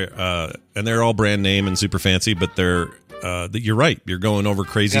 but they're all brand name and super fancy. But they're you're right. You're going over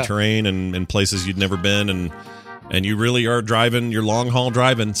crazy terrain and places you'd never been, and you really are driving, you're long haul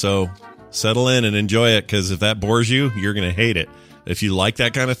driving, so settle in and enjoy it, because if that bores you, you're going to hate it. If you like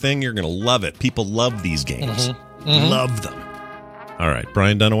that kind of thing, you're going to love it. People love these games. Love them. All right,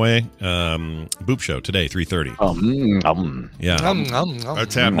 Brian Dunaway, Boop Show today, 3:30. Yeah,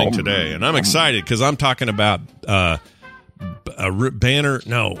 that's happening today, and I'm excited because I'm talking about a banner.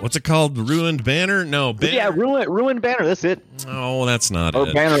 No, what's it called? Ruined banner? No, banner. Yeah, ruined banner. That's it. Oh, that's not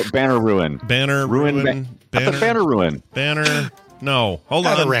it. Banner ruin. Banner ruin. Banner ruin. Banner. No, hold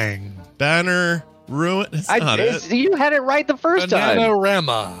on. Batarang. Banner ruin. It's not it. You had it right the first time.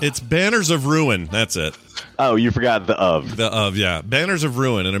 Bananarama. It's Banners of Ruin. That's it. Oh, you forgot the of. The of, yeah. Banners of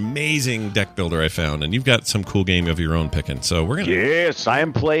Ruin, an amazing deck builder I found, and you've got some cool game of your own picking. So we're gonna. Yes, I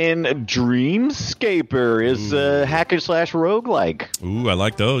am playing Dreamscaper. Is hack and slash roguelike. Ooh, I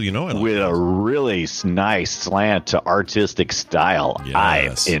like those. With a really nice slant to artistic style.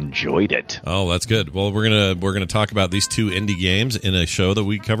 Yes. I enjoyed it. Oh, that's good. Well, we're gonna talk about these two indie games in a show that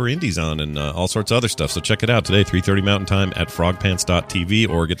we cover indies on and all sorts of other stuff. So check it out today, 3:30 Mountain Time at frogpants.tv,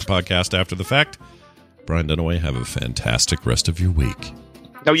 or get the podcast after the fact. Brian Dunaway, have a fantastic rest of your week.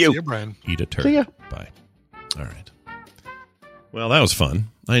 No, you. See you, Brian. Eat a turd. See ya. Bye. All right. Well, that was fun.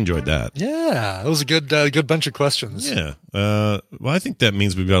 I enjoyed that. Yeah, it was a good bunch of questions. Yeah. Well, I think that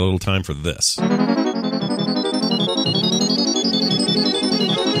means we've got a little time for this.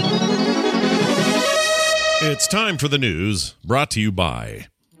 It's time for the news, brought to you by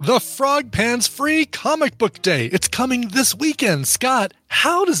the Frog Pants Free Comic Book Day. It's coming this weekend. Scott,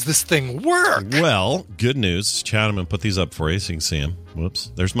 how does this thing work? Well, good news. Chatham put these up for you so you can see them.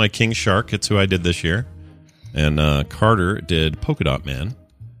 Whoops. There's my King Shark. It's who I did this year. And Carter did Polka Dot Man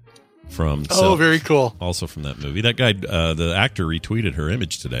from... very cool. Also from that movie. That guy, the actor, retweeted her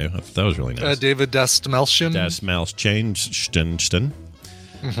image today. I thought that was really nice. David Dasmalshin.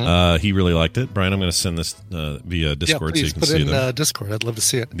 He really liked it. Brian, I'm going to send this via Discord so you can see them. Put in Discord. I'd love to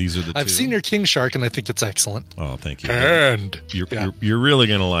see it. These are the I've seen your King Shark, and I think it's excellent. Oh, thank you. And you're really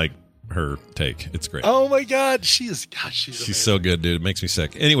going to like her take. It's great. Oh, my God. She's so good, dude. It makes me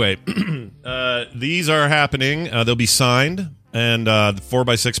sick. Anyway, these are happening. They'll be signed. And the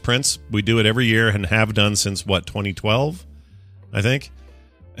 4x6 prints, we do it every year and have done since, 2012, I think.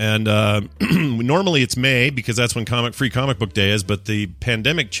 And normally it's May because that's when Free Comic Book Day is, but the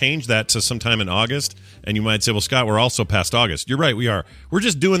pandemic changed that to sometime in August. And you might say, well, Scott, we're also past August. You're right, we are. We're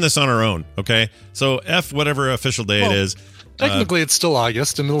just doing this on our own, okay? So F whatever official day it is. Technically, it's still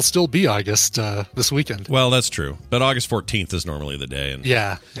August, and it'll still be August this weekend. Well, that's true. But August 14th is normally the day. And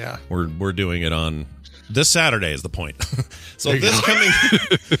yeah. We're doing it on... This Saturday is the point. So this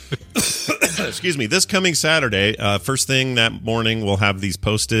coming Saturday, first thing that morning, we'll have these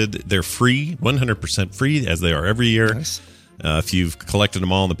posted. They're free, 100% free, as they are every year. Nice. If you've collected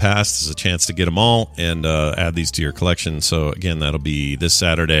them all in the past, there's a chance to get them all and add these to your collection. So again, that'll be this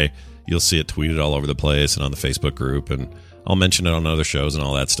Saturday. You'll see it tweeted all over the place and on the Facebook group, and I'll mention it on other shows and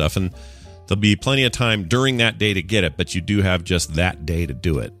all that stuff. And there'll be plenty of time during that day to get it, but you do have just that day to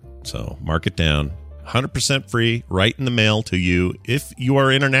do it. So mark it down. 100% free, right in the mail to you. If you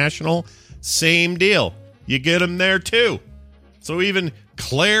are international, same deal. You get them there too. So even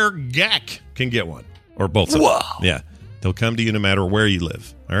Claire Gack can get one, or both of them. Yeah, they'll come to you no matter where you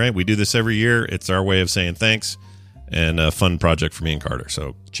live. All right, we do this every year. It's our way of saying thanks, and a fun project for me and Carter.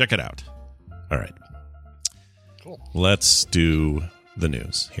 So check it out. All right, cool. Let's do the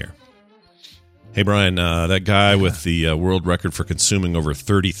news here. Hey Brian, that guy with the world record for consuming over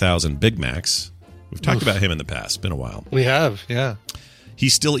 30,000 Big Macs. We've talked about him in the past. It's been a while. We have, yeah. He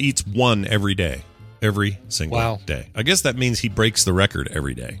still eats one every day. Every single day. I guess that means he breaks the record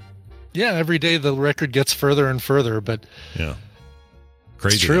every day. Yeah, every day the record gets further and further, but yeah.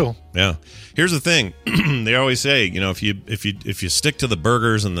 Crazy. It's true. Yeah. Here's the thing. They always say, if you stick to the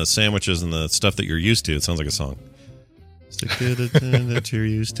burgers and the sandwiches and the stuff that you're used to, it sounds like a song. Stick to the thing that you're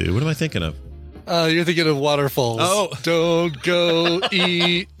used to. What am I thinking of? You're thinking of Waterfalls. Oh. Don't go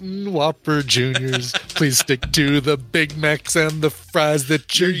eating Whopper Juniors. Please stick to the Big Macs and the fries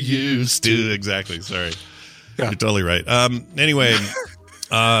that you're used to. Exactly. Sorry. Yeah. You're totally right. Anyway,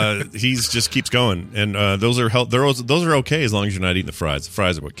 he's just keeps going, and those are okay as long as you're not eating the fries. The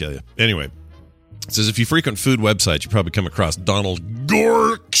fries are what kill you. Anyway, it says if you frequent food websites, you probably come across Donald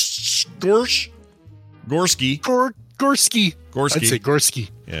Gorski. Gorski. I'd say Gorski.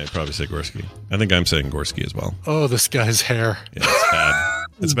 Yeah, I'd probably say Gorski. I think I'm saying Gorski as well. Oh, this guy's hair. Yeah, it's bad.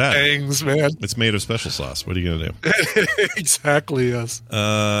 It's bad. Bangs, man. It's made of special sauce. What are you going to do? Exactly, yes.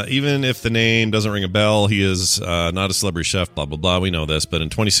 Even if the name doesn't ring a bell, he is not a celebrity chef, blah, blah, blah. We know this. But in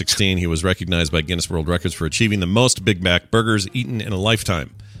 2016, he was recognized by Guinness World Records for achieving the most Big Mac burgers eaten in a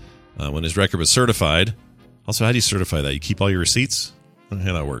lifetime. When his record was certified. Also, how do you certify that? You keep all your receipts? I don't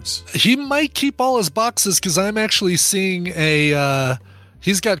know how that works. He might keep all his boxes because I'm actually seeing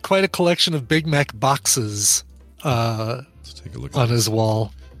he's got quite a collection of Big Mac boxes Let's take a look on his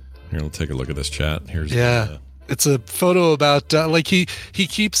wall. Here, let's take a look at this chat. Here's it's a photo about he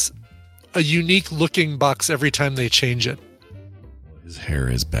keeps a unique looking box every time they change it. His hair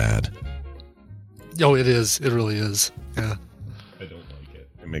is bad. Oh, it is. It really is. Yeah. I don't like it.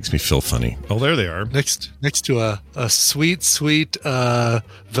 It makes me feel funny. Oh, there they are. Next to a sweet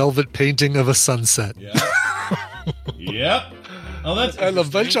velvet painting of a sunset. Yeah. Yep. Oh, that's and a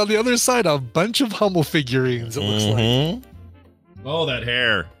bunch on the other side, a bunch of Hummel figurines. It looks like. Oh, that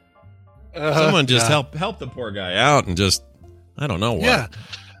hair! Someone just help the poor guy out and just I don't know what.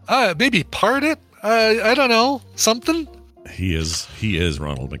 Yeah, maybe part it. I don't know, something. He is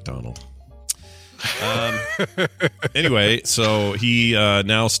Ronald McDonald. Anyway, so he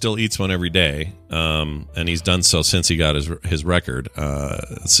now still eats one every day, and he's done so since he got his record.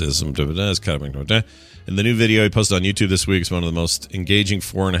 It says in the new video he posted on YouTube this week is one of the most engaging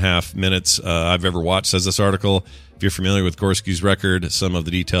 4.5 minutes I've ever watched, says this article. If you're familiar with Gorski's record, some of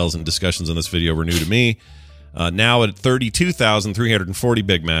the details and discussions in this video were new to me. Now at 32,340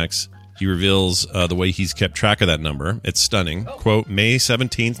 Big Macs, he reveals the way he's kept track of that number. It's stunning. Quote, May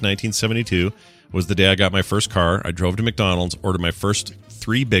 17th, 1972 was the day I got my first car. I drove to McDonald's, ordered my first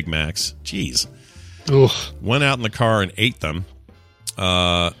 3 Big Macs. Jeez. Oof. Went out in the car and ate them.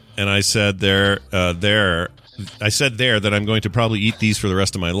 And I said there that I'm going to probably eat these for the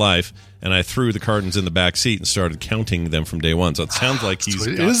rest of my life. And I threw the cartons in the back seat and started counting them from day one. So it sounds like he's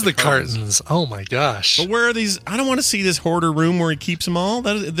it is the cartons. Oh my gosh! But where are these? I don't want to see this hoarder room where he keeps them all.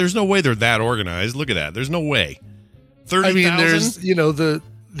 There's no way they're that organized. Look at that. There's no way. 30,000. I mean, there's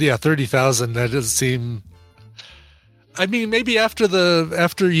 30,000. That does seem. I mean, maybe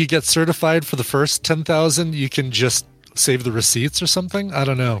after you get certified for the first 10,000, you can just save the receipts or something. I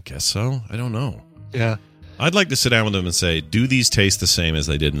don't know. I guess so. I don't know. Yeah. I'd like to sit down with them and say, do these taste the same as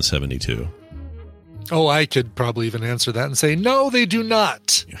they did in 72? Oh, I could probably even answer that and say, no, they do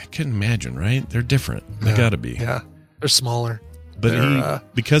not. I can imagine, right? They're different. They got to be. Yeah. They're smaller. But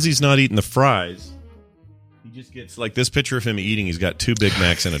because he's not eating the fries, he just gets, like this picture of him eating, he's got 2 Big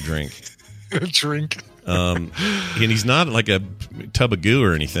Macs and a drink. A drink. And he's not like a tub of goo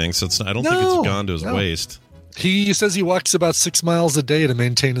or anything, so I don't think it's gone to his waist. He says he walks about 6 miles a day to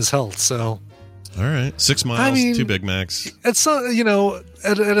maintain his health, so... All right, 6 miles, 2 Big Macs. It's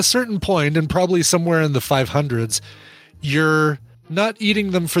at a certain point, and probably somewhere in the 500s, you're not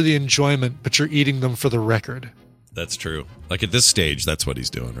eating them for the enjoyment, but you're eating them for the record. That's true. Like at this stage, that's what he's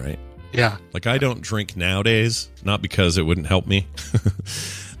doing, right? Yeah. Like I don't drink nowadays, not because it wouldn't help me,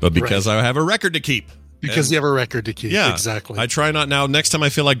 but because I have a record to keep. Because you have a record to keep. Yeah, exactly. I try not now. Next time I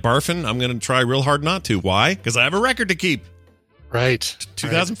feel like barfing, I'm going to try real hard not to. Why? Because I have a record to keep. Right.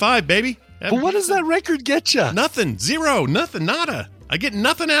 2005, baby. But what does that record get you? Nothing. Zero. Nothing. Nada. I get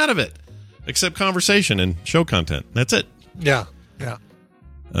nothing out of it except conversation and show content. That's it. Yeah. Yeah.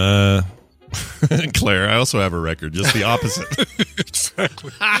 Claire, I also have a record. Just the opposite.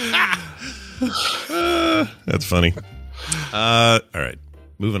 Exactly. That's funny. All right.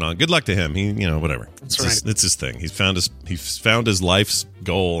 Moving on. Good luck to him. He, whatever. That's right. It's his thing. He's found his life's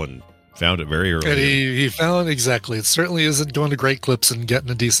goal and found it very early. And he found exactly. It certainly isn't going to Great Clips and getting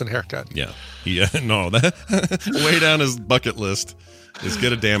a decent haircut. Yeah. No, that way down his bucket list is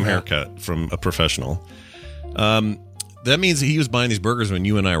get a damn haircut from a professional. That means he was buying these burgers when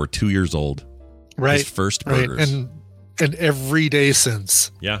you and I were 2 years old. Right. His first burgers. And every day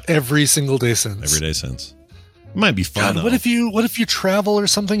since. Yeah. Every single day since. Every day since. It might be fun. God, what if you travel or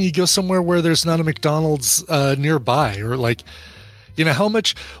something? You go somewhere where there's not a McDonald's nearby, or like,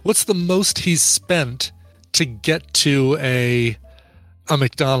 what's the most he's spent to get to a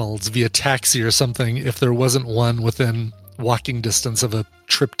McDonald's via taxi or something if there wasn't one within walking distance of a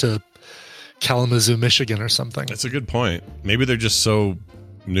trip to Kalamazoo, Michigan or something? That's a good point. Maybe they're just so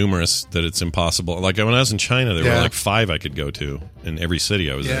numerous that it's impossible. Like when I was in China, there were like 5 I could go to in every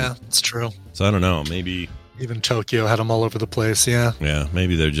city I was in. Yeah, it's true. So I don't know. Maybe even Tokyo had them all over the place. Yeah. Yeah.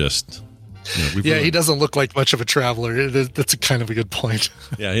 Maybe they're just. He doesn't look like much of a traveler. That's a kind of a good point.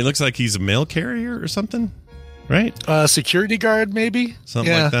 Yeah, he looks like he's a mail carrier or something, right? Security guard, maybe.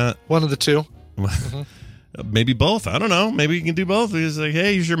 Something like that. One of the two. Maybe both. I don't know. Maybe you can do both. He's like,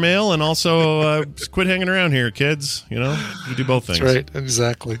 hey, here's your mail, and also just quit hanging around here, kids. You do both things. That's right.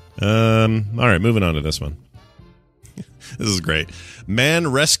 Exactly. All right, moving on to this one. This is great.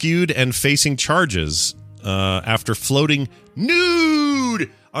 Man rescued and facing charges after floating nude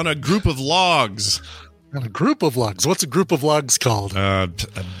on a group of logs. On a group of logs? What's a group of logs called? A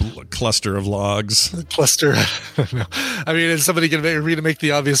cluster of logs. A cluster. I mean, is somebody going to make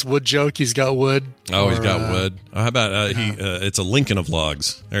the obvious wood joke? He's got wood. Oh, he's got wood. How about it's a Lincoln of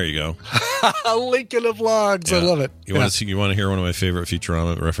logs. There you go. A Lincoln of logs. Yeah. I love it. You want to hear one of my favorite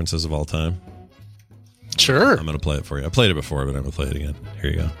Futurama references of all time? Sure. I'm going to play it for you. I played it before, but I'm going to play it again.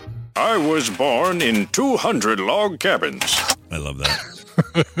 Here you go. I was born in 200 log cabins. I love that.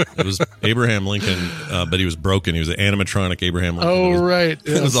 It was Abraham Lincoln, but he was broken. He was an animatronic Abraham Lincoln. Oh, right.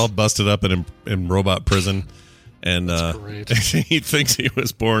 Yes. It was all busted up and in robot prison. And he thinks he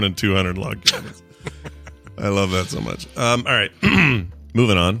was born in 200 log cabins. I love that so much. All right.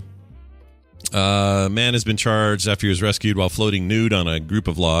 Moving on. Man has been charged after he was rescued while floating nude on a group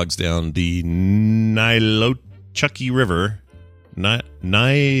of logs down the Nolichucky River.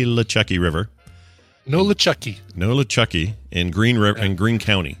 Nolichucky River. Nolichucky in Greene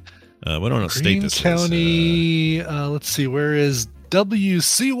County. We don't know what state this County, is. Let's see. Where is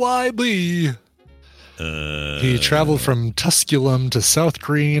WCYB? He traveled from Tusculum to South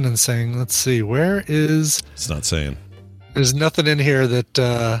Greene and saying, let's see, where is... It's not saying. There's nothing in here that...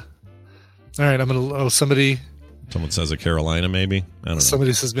 all right, I'm going to... somebody... Someone says a Carolina, maybe? I don't know.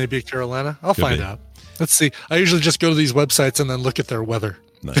 Somebody says maybe a Carolina. I'll find out. Let's see. I usually just go to these websites and then look at their weather.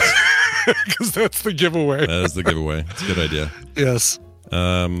 Nice. Because that's the giveaway. That is the giveaway. It's a good idea. Yes.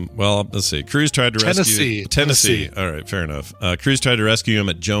 Well, let's see. Crews tried to rescue... Tennessee. All right, fair enough. Crews tried to rescue him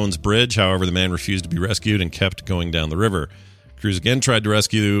at Jones Bridge. However, the man refused to be rescued and kept going down the river. Crews again tried to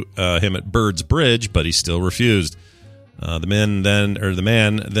rescue him at Bird's Bridge, but he still refused. The man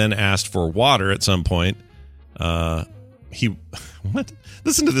then asked for water at some point. What?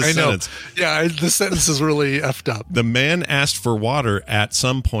 Listen to this sentence. Yeah, this sentence is really effed up. The man asked for water. At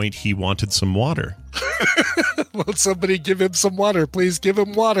some point, he wanted some water. Will somebody give him some water? Please give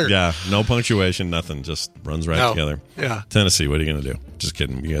him water. Yeah, no punctuation, nothing. Just runs together. Yeah. Tennessee, what are you going to do? Just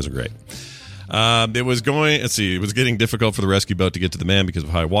kidding. You guys are great. It was getting difficult for the rescue boat to get to the man because of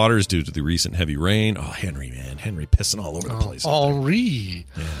high waters due to the recent heavy rain. Oh, Henry pissing all over the place. Henri.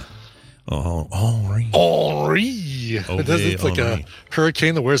 Yeah. Oh, Henri. It's like a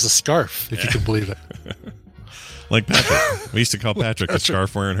hurricane that wears a scarf, if you can believe it. Like Patrick. We used to call Patrick a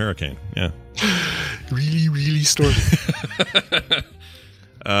scarf-wearing hurricane. Yeah. Really, really stormy.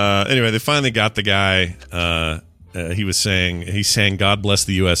 Anyway, they finally got the guy. He sang God Bless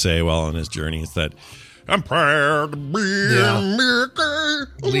the USA while on his journey. It's that, I'm proud to be America.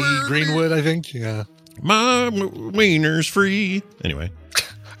 Lee Greenwood, I think. Yeah. My wiener's free. Anyway.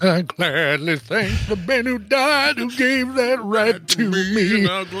 I gladly thank the man who died, who gave that right to me. And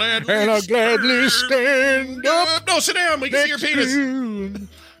I'll gladly stand up. No, sit down. We can see your penis.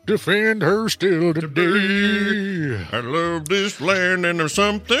 Defend her still today. I love this land and there's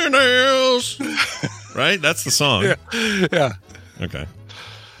something else. Right? That's the song. Yeah. Okay.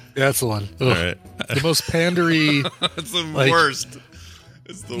 Yeah, that's the one. All right. The most pandery. It's the worst.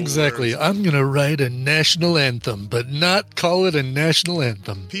 Exactly. Worst. I'm going to write a national anthem, but not call it a national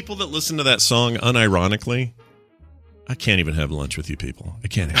anthem. People that listen to that song unironically, I can't even have lunch with you people. I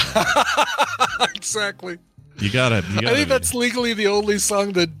can't have Exactly. You gotta I think that's legally the only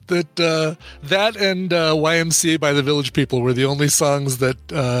song that and YMCA by the Village People were the only songs that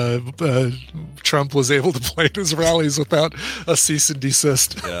Trump was able to play at his rallies without a cease and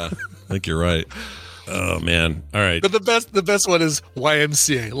desist. Yeah, I think you're right. Oh man! All right, but the best one is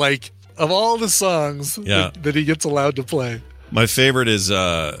YMCA. Like, of all the songs that he gets allowed to play, my favorite is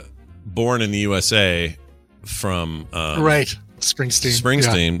 "Born in the USA" from right.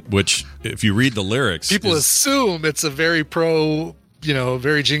 Springsteen, which if you read the lyrics, people assume it's a very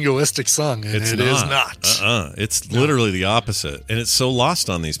very jingoistic song, and it is not. It's literally the opposite, and it's so lost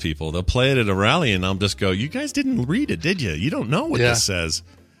on these people. They'll play it at a rally, and I'll just go, "You guys didn't read it, did you? You don't know what this says."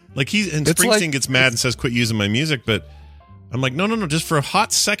 Like Springsteen gets mad and says, "Quit using my music," but I'm like, no, just for a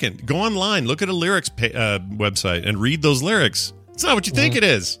hot second, go online, look at a lyrics website, and read those lyrics. It's not what you think it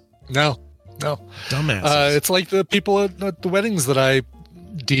is. No, dumbasses. It's like the people at the weddings that I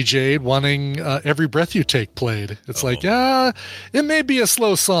DJ'd wanting Every Breath You Take played. It's like, it may be a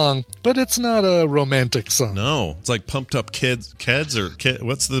slow song, but it's not a romantic song. No, it's like Pumped Up Kids,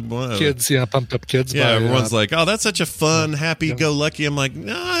 what's the one? Kids, Pumped Up Kids. Yeah, everyone's like, oh, that's such a fun, happy-go-lucky. I'm like,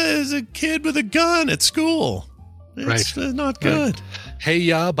 no, it's a kid with a gun at school. It's not good. Right. Hey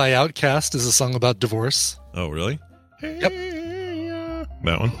Ya by Outkast is a song about divorce. Oh, really? Yep.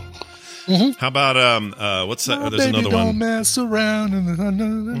 That one? Mm-hmm. How about what's that? There's another don't one. Mess around,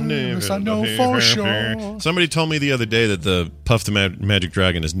 I know for sure. Somebody told me the other day that the Puff the Magic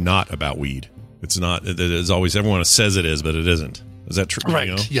Dragon is not about weed. It's not. It is always everyone says it is, but it isn't. Is that true?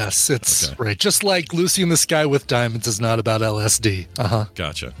 Right. Yes, it's right. Just like Lucy in the Sky with Diamonds is not about LSD.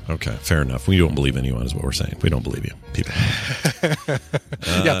 Gotcha. Okay, fair enough. We don't believe anyone is what we're saying. We don't believe you, people.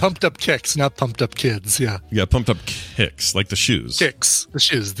 Pumped Up Kicks, not Pumped Up Kids. Yeah, Pumped Up Kicks, like the shoes.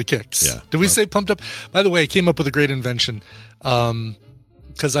 The kicks. Yeah. Did we say Pumped Up? By the way, I came up with a great invention.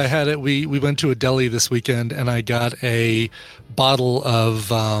 Because I had it. We went to a deli this weekend, and I got a bottle of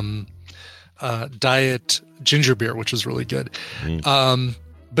diet ginger beer, which was really good.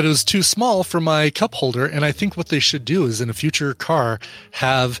 But it was too small for my cup holder, and I think what they should do is in a future car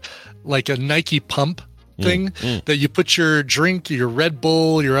have like a Nike pump thing that you put your drink, your Red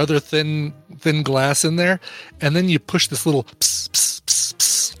Bull, your other thin glass in there, and then you push this little pss, pss, pss,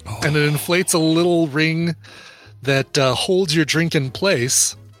 pss, and it inflates a little ring that holds your drink in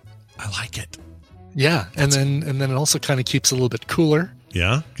place. I like it. Yeah, and then it also kind of keeps it a little bit cooler.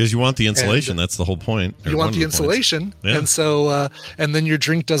 Yeah, because you want the insulation. That's the whole point. You want the insulation, and so and then your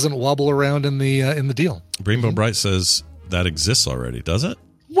drink doesn't wobble around in the deal. Rainbow Bright says that exists already, does it?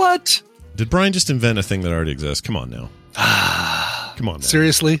 What? Did Brian just invent a thing that already exists? Come on now. Come on now.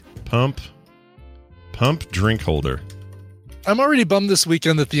 Seriously? Pump drink holder. I'm already bummed this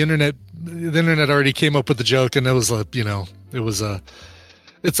weekend that the internet already came up with the joke, and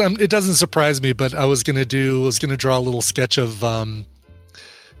it doesn't surprise me, but I was gonna draw a little sketch of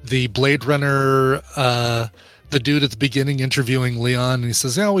the Blade Runner, the dude at the beginning interviewing Leon, and he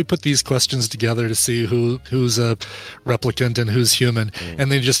says, we put these questions together to see who's a replicant and who's human.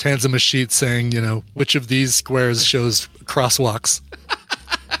 And then he just hands him a sheet saying, which of these squares shows crosswalks.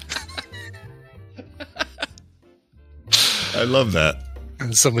 I love that.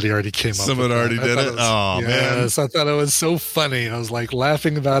 And somebody already came up with it. Someone already did it? Man. Yes, I thought it was so funny. I was like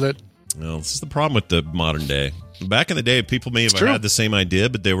laughing about it. Well, this is the problem with the modern day. Back in the day, people may have had the same idea,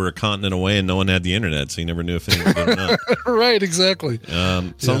 but they were a continent away and no one had the internet, so you never knew if anything was good or not. Right, exactly.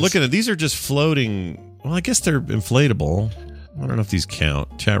 I'm looking at these are just floating. Well, I guess they're inflatable. I don't know if these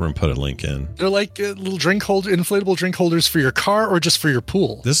count. Chat room put a link in. They're like little inflatable drink holders for your car or just for your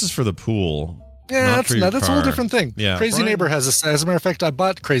pool. This is for the pool. Yeah, that's a whole different thing. Yeah, Crazy Neighbor has as a matter of fact, I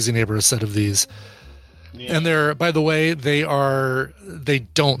bought Crazy Neighbor a set of these. Yeah. And they're, by the way, they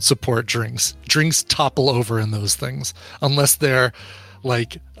don't support drinks. Drinks topple over in those things unless they're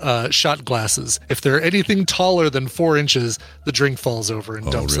like shot glasses. If they're anything taller than 4 inches, the drink falls over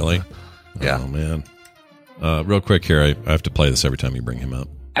and dumps. Oh, really? Yeah. Oh, man. Real quick here, I have to play this every time you bring him up.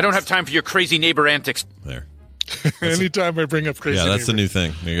 I don't have time for your Crazy Neighbor antics. There. Anytime I bring up Crazy Neighbor. Yeah, that's the new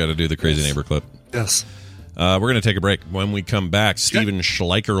thing. You got to do the Crazy Neighbor clip. Yes. We're going to take a break. When we come back, Steven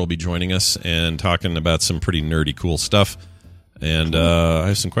Schleicher will be joining us and talking about some pretty nerdy, cool stuff. And I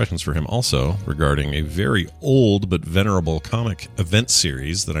have some questions for him also regarding a very old but venerable comic event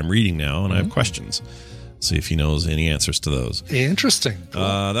series that I'm reading now, and I have questions. See if he knows any answers to those. Interesting. Cool.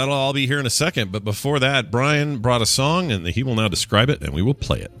 That'll all be here in a second. But before that, Brian brought a song, and he will now describe it, and we will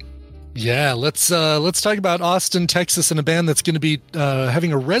play it. Yeah, let's talk about Austin, Texas, and a band that's going to be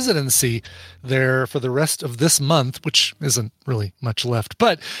having a residency there for the rest of this month, which isn't really much left.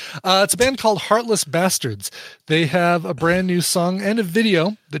 But it's a band called Heartless Bastards. They have a brand new song and a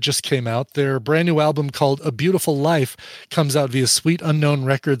video that just came out. Their brand new album called A Beautiful Life comes out via Sweet Unknown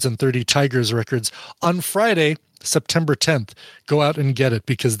Records and 30 Tigers Records on Friday, September 10th. Go out and get it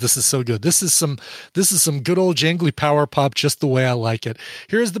because this is so good. This is some good old jangly power pop just the way I like it.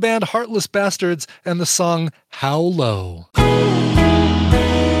 Here's the band Heartless Bastards and the song How Low.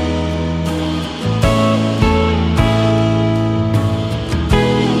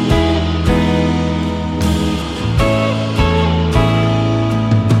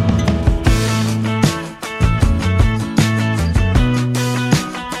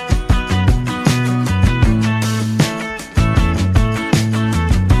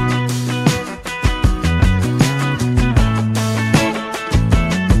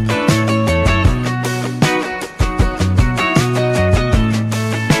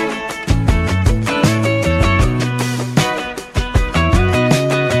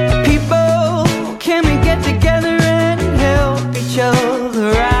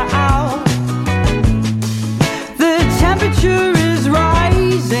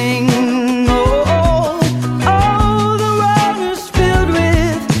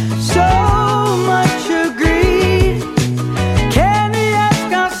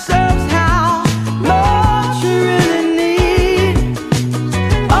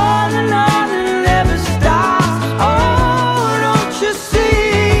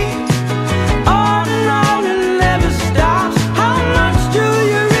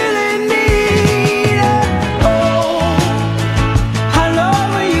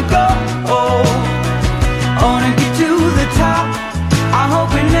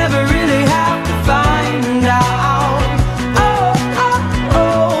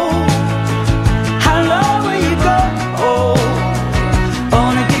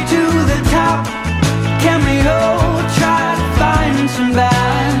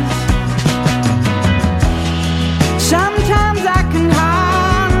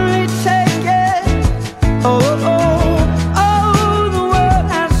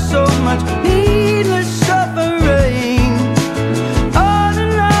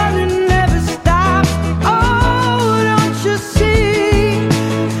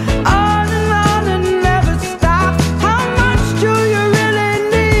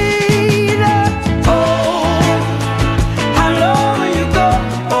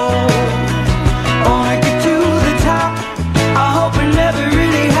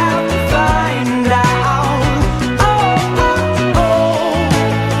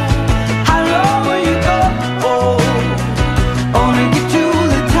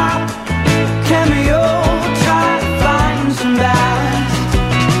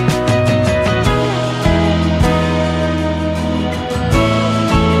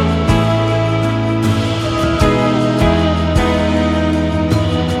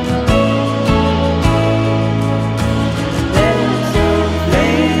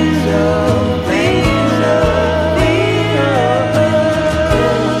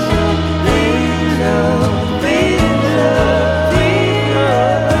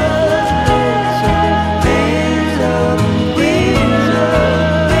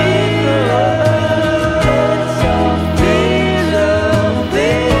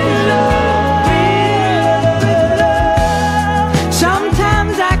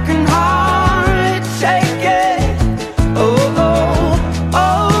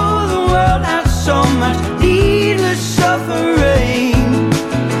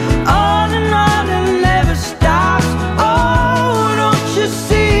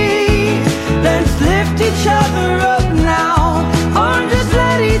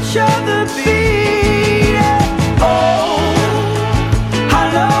 feet. Oh, how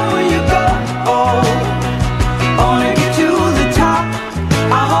low will you go? Oh, only get to the top.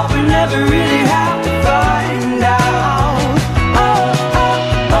 I hope we never really have to find out. Oh,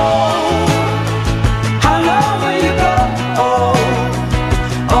 oh, oh, how low will you go? Oh,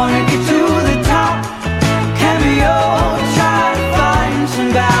 only get to the top. Can we all try to find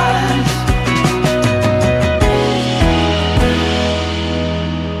some balance?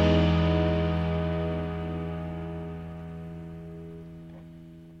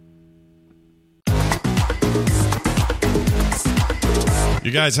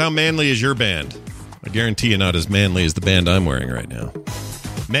 You guys, how manly is your band? I guarantee you not as manly as the band I'm wearing right now.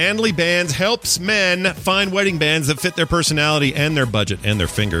 Manly Bands helps men find wedding bands that fit their personality and their budget, and their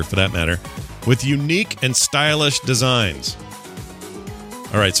finger, for that matter, with unique and stylish designs.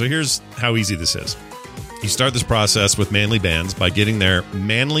 All right, so here's how easy this is. You start this process with Manly Bands by getting their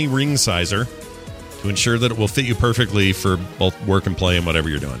manly ring sizer to ensure that it will fit you perfectly for both work and play and whatever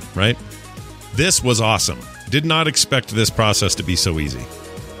you're doing, right? This was awesome. Did not expect this process to be so easy.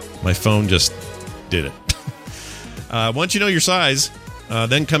 My phone just did it. Once you know your size,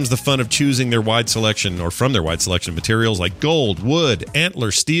 then comes the fun of choosing their wide selection, or from their wide selection of materials like gold, wood,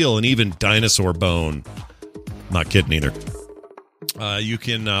 antler, steel, and even dinosaur bone. Not kidding either. You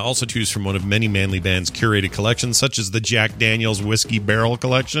can also choose from one of many Manly Band's curated collections, such as the Jack Daniel's Whiskey Barrel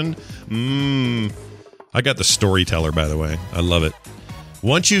Collection. I got the Storyteller, by the way. I love it.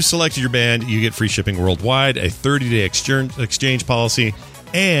 Once you've selected your band, you get free shipping worldwide, a 30-day exchange policy,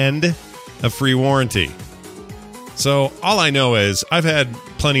 and a free warranty. So all I know is I've had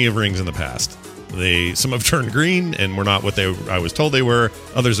plenty of rings in the past. Some have turned green and were not what I was told they were.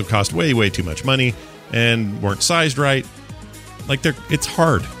 Others have cost way, way too much money and weren't sized right. Like it's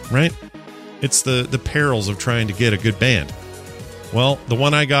hard, right? It's the perils of trying to get a good band. Well, the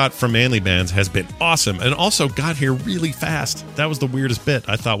one I got from Manly Bands has been awesome and also got here really fast. That was the weirdest bit.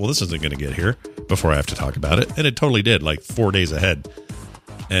 I thought, well, this isn't going to get here before I have to talk about it. And it totally did, like 4 days ahead.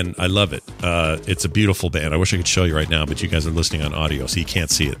 And I love it. It's a beautiful band. I wish I could show you right now, but you guys are listening on audio, so you can't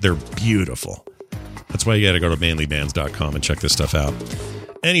see it. They're beautiful. That's why you got to go to manlybands.com and check this stuff out.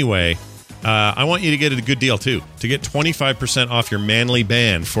 Anyway, I want you to get a good deal, too. To get 25% off your Manly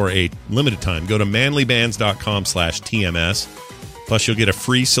Band for a limited time, go to manlybands.com/TMS. Plus, you'll get a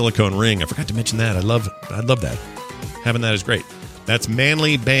free silicone ring. I forgot to mention that. I love that. Having that is great. That's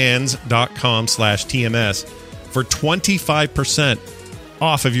manlybands.com/TMS for 25%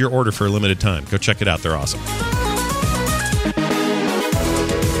 off of your order for a limited time. Go check it out. They're awesome.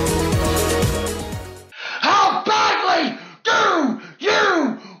 How badly do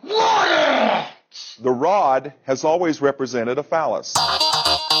you want it? The rod has always represented a phallus.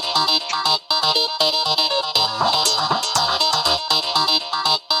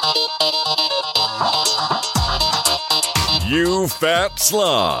 You fat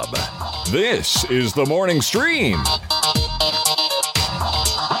slob. This is the morning stream.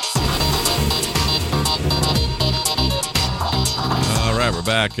 All right, we're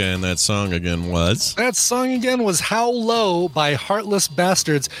back, and that song again was... That song again was How Low by Heartless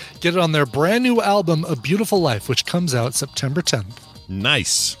Bastards. Get it on their brand new album, A Beautiful Life, which comes out September 10th.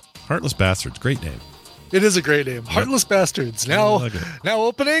 Nice. Heartless Bastards, great name. It is a great name. Heartless Bastards. Now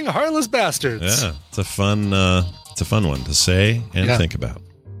opening Heartless Bastards. Yeah, it's a fun one to say and think about.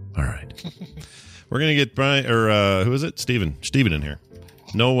 All right. We're going to get Brian, or who is it? Steven in here.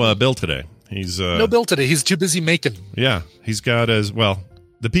 No Bill today. No Bill today. He's too busy making. Yeah. He's got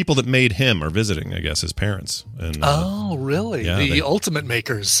the people that made him are visiting, I guess, his parents. And oh, really? Yeah, the ultimate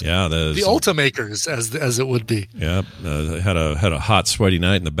makers. Yeah. The ultimakers, as it would be. Yeah. They had a hot, sweaty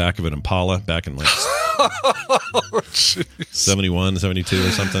night in the back of an Impala back in 71, 72 or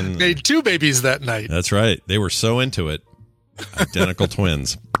something. Made 2 babies that night. That's right. They were so into it. Identical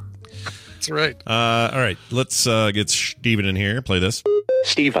twins. That's right. All right. Let's get Steven in here. Play this.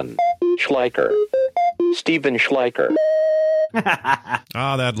 Steven Schleicher.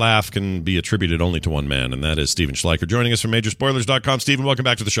 That laugh can be attributed only to one man, and that is Steven Schleicher. Joining us from Majorspoilers.com. Steven, welcome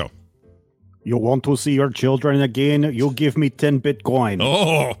back to the show. You want to see your children again? You give me 10 Bitcoin.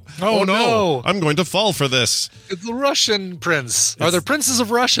 Oh no. I'm going to fall for this. It's the Russian prince. Are there princes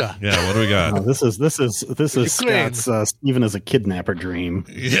of Russia? Yeah, what do we got? No, this is Scott's Stephen is a kidnapper dream.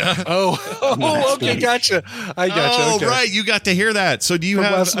 Yeah. Oh, okay, gotcha. I gotcha. Oh, okay. right. You got to hear that. So do you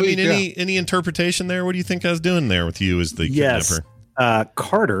have any interpretation there? What do you think I was doing there with you as the kidnapper?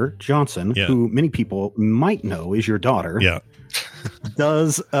 Carter Johnson, who many people might know is your daughter. Yeah.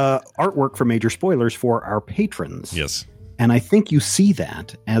 Does artwork for Major Spoilers for our patrons. Yes. And I think you see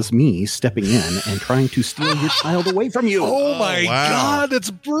that as me stepping in and trying to steal your child away from you. Oh my God,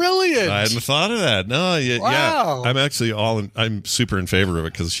 that's brilliant. I hadn't thought of that. No, Wow. I'm actually I'm super in favor of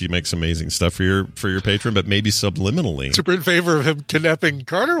it because she makes amazing stuff for your patron, but maybe subliminally. Super in favor of him kidnapping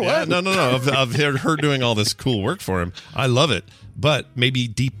Carter? What? Yeah, no. Of her doing all this cool work for him. I love it. But maybe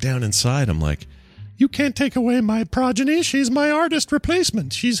deep down inside, I'm like, you can't take away my progeny. She's my artist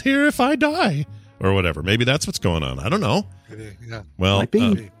replacement. She's here if I die. Or whatever. Maybe that's what's going on. I don't know. Yeah. Well,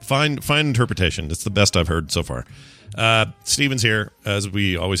 fine interpretation. It's the best I've heard so far. Steven's here, as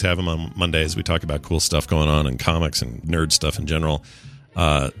we always have him on Mondays. We talk about cool stuff going on in comics and nerd stuff in general.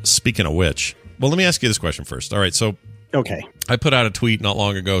 Speaking of which, well, let me ask you this question first. All right, so okay, I put out a tweet not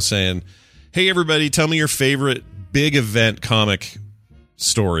long ago saying, hey, everybody, tell me your favorite big event comic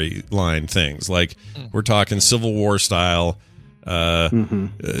storyline things. Like, we're talking Civil War style, Dark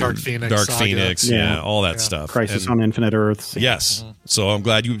Phoenix, yeah, all that stuff. Crisis on Infinite Earths. Yes. So I'm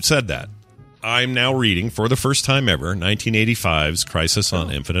glad you said that. I'm now reading, for the first time ever, 1985's Crisis on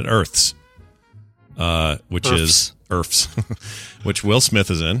Infinite Earths, which is Earths, which Will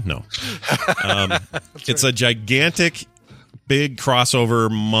Smith is in. No. It's a gigantic, big crossover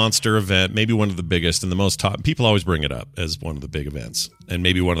monster event, maybe one of the biggest and the most top. People always bring it up as one of the big events, and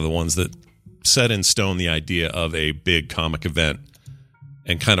maybe one of the ones that set in stone the idea of a big comic event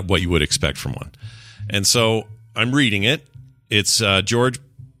and kind of what you would expect from one. And so I'm reading it. It's George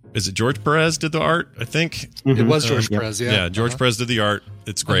Perez did the art, I think? It was George Perez, yeah. Yeah, George Perez did the art.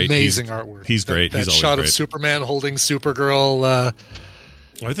 It's great. Amazing artwork. He's great. He's that always shot great. Of Superman holding Supergirl.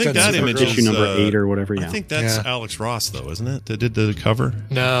 I think that image is issue number 8 or whatever. Yeah. I think that's Alex Ross, though, isn't it? That did the cover.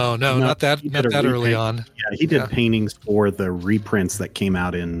 No, not that early on. Yeah, he did paintings for the reprints that came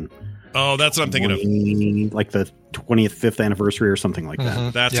out in. Oh, that's what I'm thinking of. Like the 25th anniversary or something like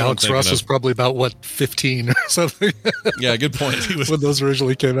that. That's Alex Ross was probably about 15 or something. Yeah, good point. He was when those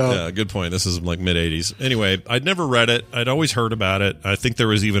originally came out. Yeah, good point. This is like mid 80s. Anyway, I'd never read it. I'd always heard about it. I think there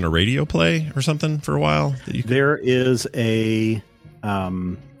was even a radio play or something for a while. There is a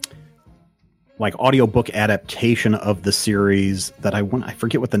like audiobook adaptation of the series that I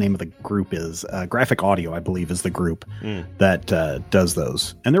forget what the name of the group is. Graphic Audio, I believe, is the group that does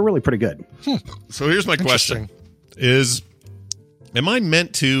those. And they're really pretty good. So here's my question. Am I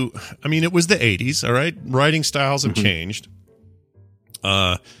meant to... I mean, it was the 80s, all right? Writing styles have changed.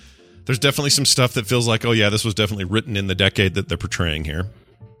 There's definitely some stuff that feels like, oh yeah, this was definitely written in the decade that they're portraying here,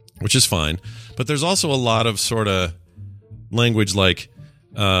 which is fine. But there's also a lot of sort of language like...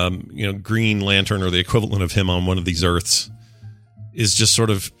 Green Lantern or the equivalent of him on one of these Earths is just sort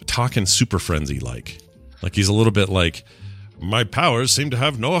of talking Super Frenzy like he's a little bit like, my powers seem to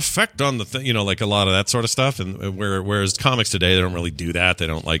have no effect on the thing, like a lot of that sort of stuff. And whereas comics today, they don't really do that. They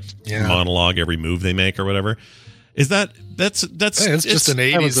don't monologue every move they make or whatever. Is that's it's just an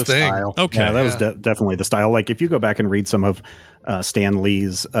 80s thing. Style. Okay. Yeah, that was definitely the style. Like if you go back and read some of Stan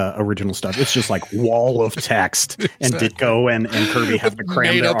Lee's original stuff, it's just like wall of text, and Ditko and Kirby have to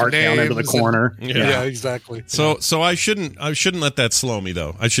cram their art down into the corner. Yeah, exactly. So I shouldn't let that slow me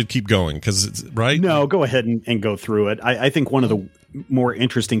though. I should keep going because it's right. No, go ahead and go through it. I think one of the more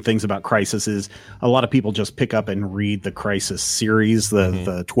interesting things about Crisis is a lot of people just pick up and read the Crisis series,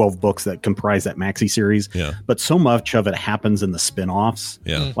 the 12 books that comprise that maxi series. Yeah. But so much of it happens in the spin-offs.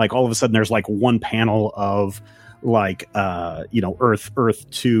 Yeah. Like all of a sudden there's like one panel of like Earth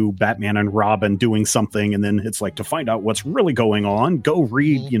 2, Batman and Robin doing something, and then it's like, to find out what's really going on, go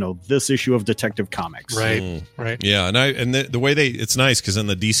read this issue of Detective Comics. Right. Yeah, and the way it's nice because in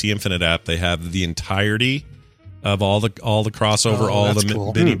the DC Infinite app they have the entirety of all the crossover, all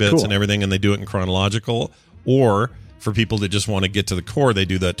the bitty bits and everything, and they do it in chronological. Or for people that just want to get to the core, they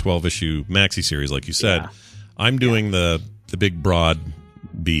do that 12-issue maxi series, like you said. Yeah. I'm doing the big broad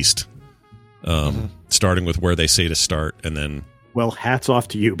beast, starting with where they say to start, and then. Well, hats off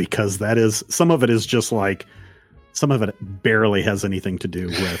to you, because that is, some of it is just like, some of it barely has anything to do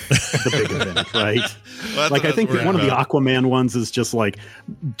with the big event, right? Well, like I think one of the Aquaman ones is just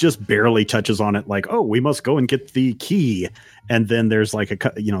barely touches on it, like, oh, we must go and get the key, and then there's like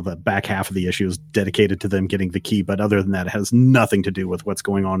the back half of the issue is dedicated to them getting the key, but other than that, it has nothing to do with what's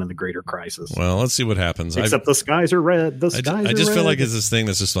going on in the greater crisis. Well, let's see what happens. Except the skies are red. I just feel like it's this thing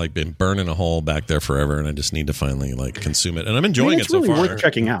that's just like been burning a hole back there forever, and I just need to finally like consume it, and I'm enjoying it so far. It's really worth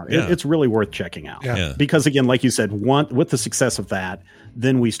checking out. Yeah. It's really worth checking out. Yeah. Because again, like you said, said, with the success of that,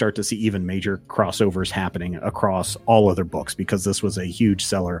 then we start to see even major crossovers happening across all other books, because this was a huge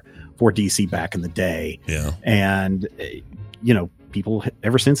seller for DC back in the day. Yeah. And, people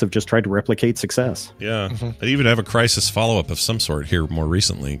ever since have just tried to replicate success. Yeah. I even have a Crisis follow-up of some sort here more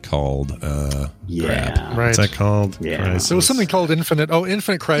recently called crap. Right. What's that called? Yeah. Crisis. There was something called Infinite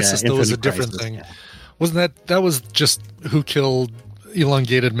Crisis. That was a different Crisis, thing. yeah. Wasn't that was just who killed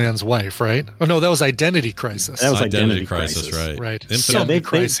Elongated Man's wife, right? Oh no, that was Identity Crisis. That was Identity Crisis, right? Right. Infinite. They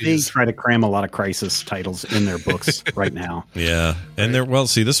Crises. try to cram a lot of Crisis titles in their books right now. Yeah. And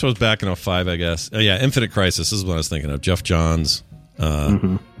this was back in 2005, I guess. Oh, yeah, Infinite Crisis. This is what I was thinking of. Jeff Johns.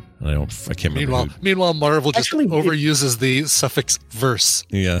 I can't remember. Meanwhile, Marvel just Actually, overuses the suffix verse.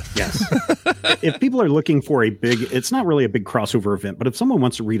 Yeah. Yes. If people are looking for it's not really a big crossover event, but if someone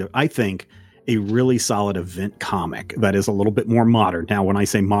wants to read I think a really solid event comic that is a little bit more modern. Now, when I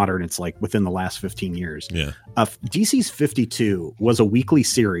say modern, it's like within the last 15 years. Yeah. DC's 52 was a weekly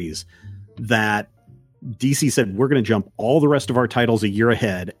series that DC said, we're going to jump all the rest of our titles a year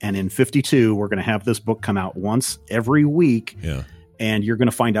ahead. And in 52, we're going to have this book come out once every week. Yeah. And you're going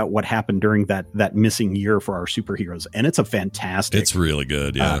to find out what happened during that missing year for our superheroes. And it's a fantastic It's really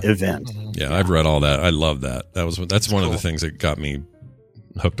good, event. Yeah, I've read all that. I love that. That's one of the things that got me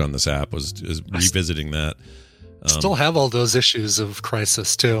hooked on this app is revisiting that. Still have all those issues of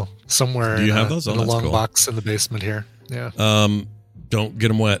Crisis too, somewhere. Do you have those? in a long box in the basement here? Yeah. Don't get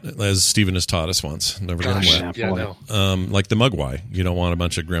them wet, as Steven has taught us once. Never get them wet. Yeah, no. Like the Mugwai. You don't want a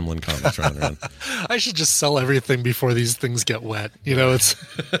bunch of gremlin comics running around. I should just sell everything before these things get wet. It's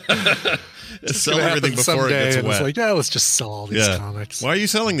sell everything before it gets wet. It's like, let's just sell all these comics. Why are you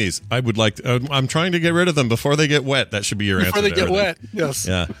selling these? I would like to, I'm trying to get rid of them before they get wet. That should be your answer. Before they get wet, yes.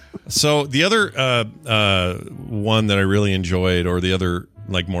 Yeah. So the other one that I really enjoyed, or the other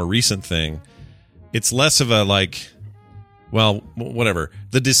like more recent thing, it's less of a whatever.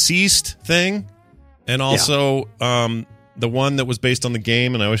 The Deceased thing, and also the one that was based on the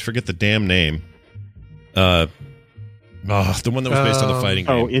game, and I always forget the damn name. The one that was based on the fighting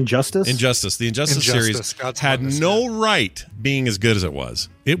game. Injustice? Injustice. The Injustice series had no right being as good as it was.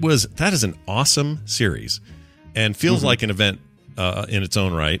 That is an awesome series and feels like an event in its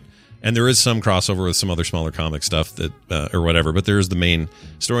own right. And there is some crossover with some other smaller comic stuff that or whatever, but there is the main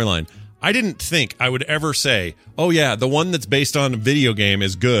storyline. I didn't think I would ever say, oh yeah, the one that's based on a video game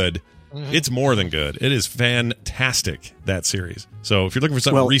is good. Mm-hmm. It's more than good. It is fantastic, that series. So if you're looking for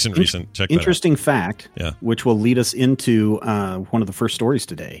something recent, check that out. Interesting fact, which will lead us into one of the first stories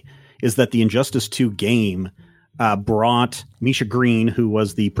today, is that the Injustice 2 game brought Misha Green, who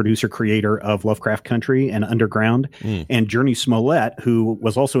was the producer-creator of Lovecraft Country and Underground, and Journey Smollett, who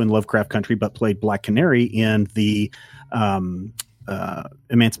was also in Lovecraft Country but played Black Canary in the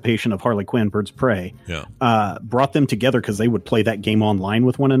Emancipation of Harley Quinn, Birds of Prey, brought them together because they would play that game online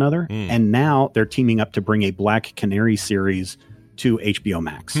with one another. And now they're teaming up to bring a Black Canary series to HBO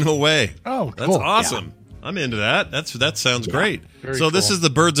Max. No way. Oh, that's awesome. Yeah. I'm into that. That sounds great. So this is the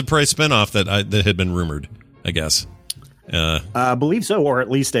Birds of Prey spinoff that had been rumored, I guess. I believe so, or at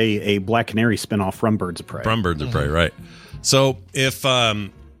least a Black Canary spinoff from Birds of Prey. From Birds of Prey, right. So if...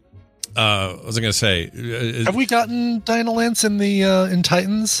 what was I going to say? Have we gotten Dinah Lance in the in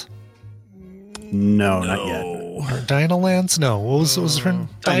Titans? No, not yet. Or Dinah Lance? No. What was her name?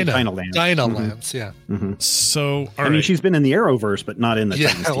 Dinah Lance. Dinah Lance, yeah. Mm-hmm. So, I mean, she's been in the Arrowverse, but not in the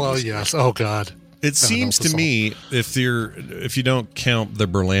Titans TV yes. Oh, God. It seems to me, if you don't count the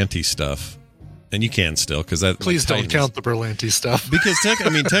Berlanti stuff, and you can still, because that please don't count the Berlanti stuff, because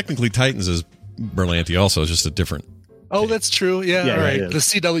technically Titans is Berlanti also, it's just a different. Oh, that's true. Yeah, all right. The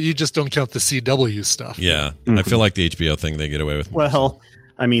CW, you just don't count the CW stuff. Yeah, I feel like the HBO thing they get away with. Well,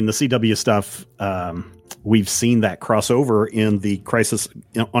 I mean, the CW stuff, we've seen that crossover in the Crisis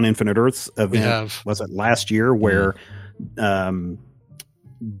on Infinite Earths event. Was it last year where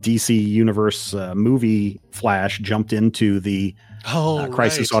DC Universe movie Flash jumped into the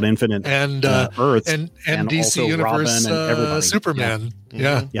Crisis on Infinite Earths and DC Universe Robin and everybody. Superman.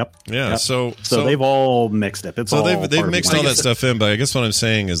 Yeah. So they've all mixed it. They've mixed all that stuff in. But I guess what I'm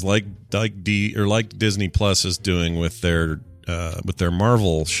saying is like Disney Plus is doing with their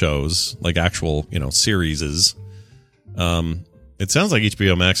Marvel shows, like actual series. It sounds like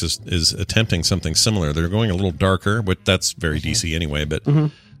HBO Max is attempting something similar. They're going a little darker, but that's very DC anyway. But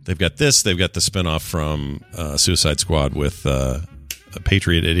they've got this. They've got the spinoff from Suicide Squad with a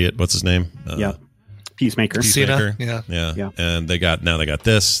Patriot Idiot. What's his name? Peacemaker. Yeah. And they got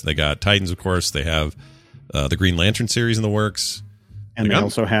this. They got Titans, of course. They have the Green Lantern series in the works. And they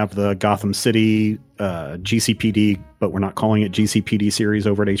also have the Gotham City GCPD, but we're not calling it GCPD series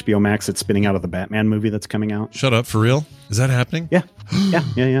over at HBO Max. It's spinning out of the Batman movie that's coming out. Shut up, for real? Is that happening? Yeah.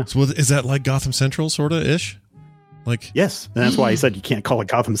 Yeah. So is that like Gotham Central sort of ish? Like, yes, and that's why I said you can't call it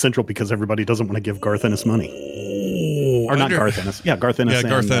Gotham Central, because everybody doesn't want to give Garth Ennis money. Or not Garth Ennis. Yeah, Garth Ennis. Yeah,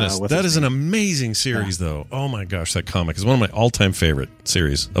 Garth Ennis. That is an amazing series, though. Oh my gosh, that comic is one of my all-time favorite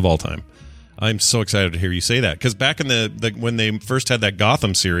series of all time. I'm so excited to hear you say that, because back in the when they first had that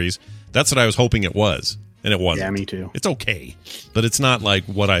Gotham series, that's what I was hoping it was, and it wasn't. Yeah, me too. It's okay, but it's not like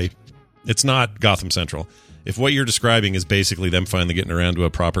it's not Gotham Central. If what you're describing is basically them finally getting around to a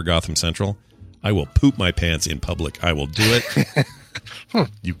proper Gotham Central, I will poop my pants in public. I will do it.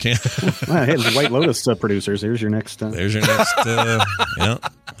 You can't. Well, hey, the White Lotus producers. There's your next. There's your next. Yeah.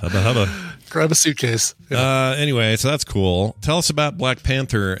 Hubba. Grab a suitcase. Yeah. Anyway, so that's cool. Tell us about Black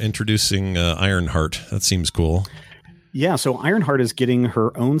Panther introducing Ironheart. That seems cool. Yeah, so Ironheart is getting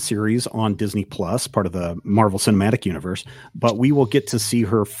her own series on Disney Plus, part of the Marvel Cinematic Universe. But we will get to see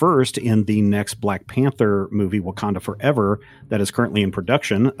her first in the next Black Panther movie, Wakanda Forever, that is currently in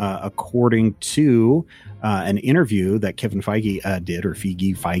production, according to an interview that Kevin Feige did, or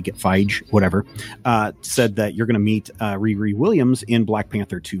Feige, whatever, said that you're going to meet Riri Williams in Black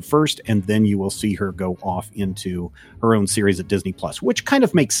Panther 2 first, and then you will see her go off into her own series at Disney Plus, which kind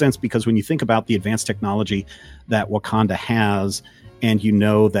of makes sense, because when you think about the advanced technology that Wakanda has, and you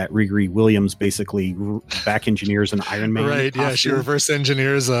know that Riri Williams basically back engineers an Iron Man. Right, costume. yeah, she reverse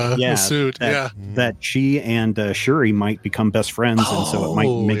engineers a suit. That she and Shuri might become best friends, and so it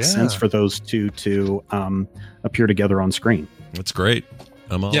might make sense for those two to appear together on screen. That's great.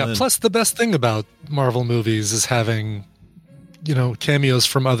 I'm all in. Plus the best thing about Marvel movies is having, cameos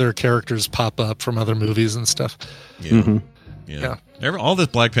from other characters pop up from other movies and stuff. Yeah. Mm-hmm. Yeah. All this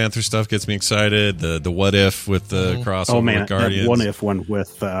Black Panther stuff gets me excited. The what if with the crossover with Guardians. That what if one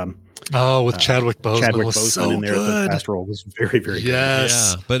with with Chadwick Boseman. Chadwick was Boseman so in there. good. The pastoral was very, very good. Yeah,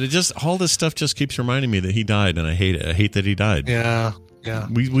 but all this stuff just keeps reminding me that he died, and I hate it. I hate that he died. Yeah.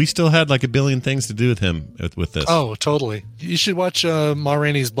 We still had like a billion things to do with him with this. Oh, totally. You should watch Ma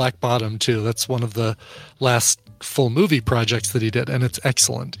Rainey's Black Bottom too. That's one of the last full movie projects that he did, and it's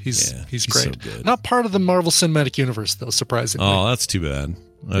excellent. He's great. So good. Not part of the Marvel Cinematic Universe though, surprisingly. Oh, that's too bad.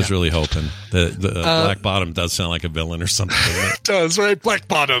 I was really hoping that the Black Bottom does sound like a villain or something. It does, right? Black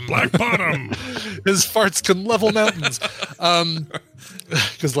Bottom. His farts can level mountains.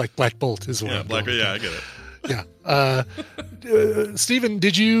 Because like Black Bolt is one. I get it. Yeah. Stephen,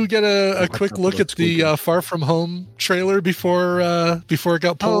 did you get a quick look at the Far From Home trailer before it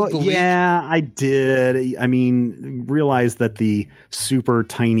got pulled? Yeah, I did. I mean, realized that the super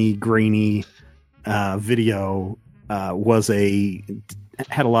tiny, grainy video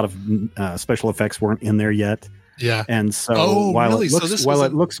had a lot of special effects weren't in there yet. Yeah. And so while it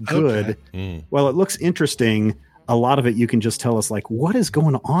looks good, while it looks interesting, a lot of it you can just tell us like what is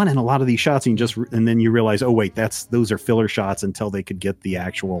going on in a lot of these shots, and then you realize, oh wait, those are filler shots until they could get the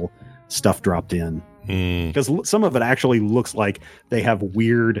actual stuff dropped in. Because some of it actually looks like they have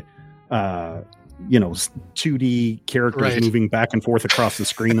weird 2D characters moving back and forth across the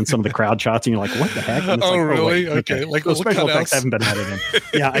screen in some of the crowd shots, and you're like, what the heck? And it's really? Wait, okay. Like those special effects haven't been added in.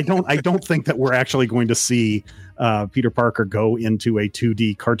 Yeah, I don't think that we're actually going to see Peter Parker go into a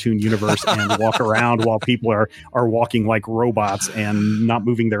 2D cartoon universe and walk around while people are walking like robots and not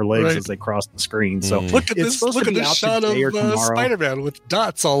moving their legs as they cross the screen. So look at this shot of Spider-Man with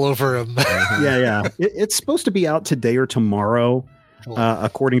dots all over him. Yeah. It's supposed to be out today or tomorrow.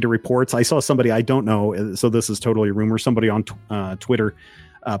 According to reports, I saw somebody, I don't know, so this is totally a rumor. Somebody on Twitter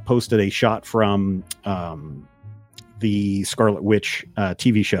posted a shot from the Scarlet Witch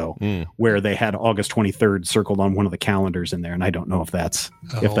TV show where they had August 23rd circled on one of the calendars in there, and I don't know if that's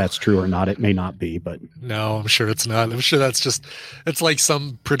true or not. It may not be, but no, I'm sure it's not. I'm sure it's like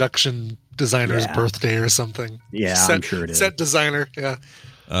some production designer's birthday or something. Yeah, I'm sure it is. Set designer, yeah.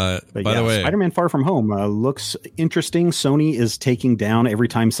 By the way, Spider-Man Far From Home looks interesting. Sony is taking down every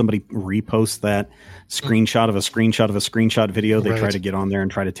time somebody reposts that screenshot of a screenshot video. They try to get on there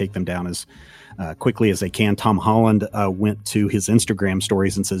and try to take them down as quickly as they can. Tom Holland went to his Instagram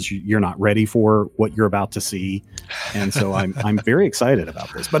stories and says, "You're not ready for what you're about to see," and so I'm very excited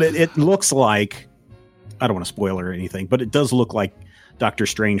about this. But it looks like, I don't want to spoil or anything, but it does look like Doctor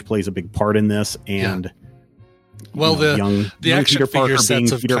Strange plays a big part in this, and. Yeah. Well, the action figure sets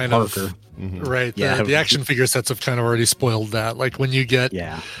have Peter kind Parker. of right. The action figure sets have kind of already spoiled that. Like when you get,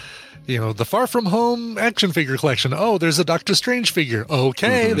 the Far From Home action figure collection. Oh, there's a Doctor Strange figure.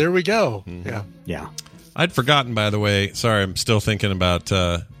 Okay, there we go. Yeah. I'd forgotten, by the way. Sorry, I'm still thinking about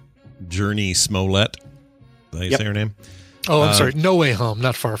Journey Smollett. Did I say her name? Oh, I'm sorry. No Way Home,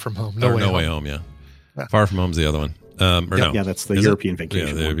 not Far From Home. No Way Home, yeah. Far From Home's the other one. Yeah, that's the European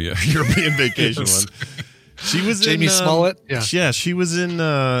Vacation one. Yeah, European Vacation one. She was Jamie Smollett. Yeah, she was in.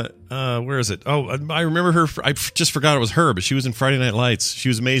 Where is it? Oh, I remember her. I just forgot it was her, but she was in Friday Night Lights. She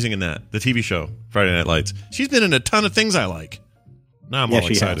was amazing in that, the TV show Friday Night Lights. She's been in a ton of things I like. Now I'm all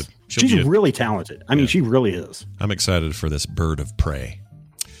excited. She's really talented. I mean, she really is. I'm excited for this bird of prey.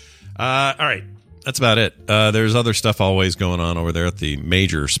 All right, that's about it. There's other stuff always going on over there at the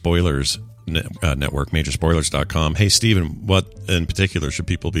Major Spoilers Network, majorspoilers.com. Hey, Steven, what in particular should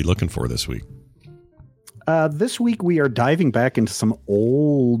people be looking for this week? This week we are diving back into some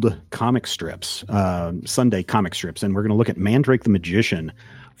old comic strips, Sunday comic strips, and we're going to look at Mandrake the Magician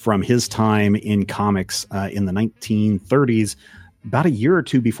from his time in comics in the 1930s, about a year or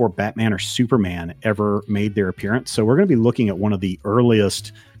two before Batman or Superman ever made their appearance. So we're going to be looking at one of the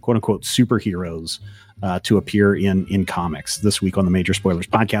earliest quote-unquote superheroes to appear in comics this week on the Major Spoilers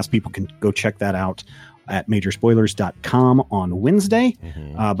podcast. People can go check that out at majorspoilers.com on Wednesday.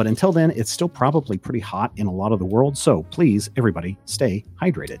 But until then, it's still probably pretty hot in a lot of the world. So please, everybody, stay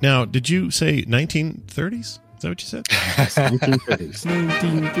hydrated. Now, did you say 1930s? Is that what you said? Yes, 1930s.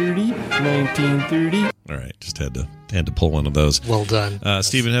 1930. All right. Just had to pull one of those. Well done.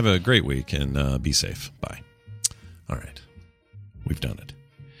 Stephen, have a great week and be safe. Bye. All right. We've done it.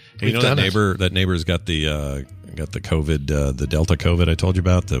 Hey, you know that neighbor's got the COVID, the Delta COVID I told you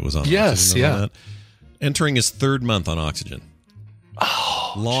about that was on Yes, oxygen and all yeah. that? Entering his third month on oxygen.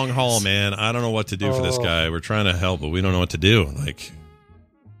 Oh, long haul, man. I don't know what to do for this guy. We're trying to help, but we don't know what to do. Like,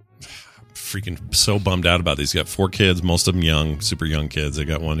 freaking so bummed out about these. He's got 4 kids, most of them young, super young kids. They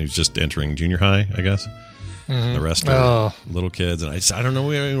got one who's just entering junior high, I guess. Mm-hmm. The rest are little kids, and I don't know.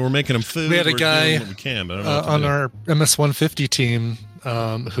 We're making them food. We had a guy we can, but I don't know what to on do. our MS 150 team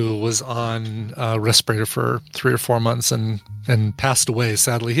who was on respirator for 3 or 4 months and passed away.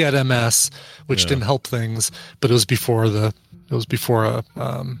 Sadly, he had MS, which didn't help things, but it was before a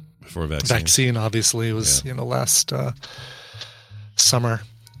vaccine. Obviously, it was last sumre.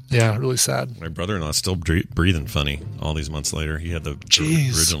 Yeah, really sad. My brother-in-law's still breathing funny all these months later. He had the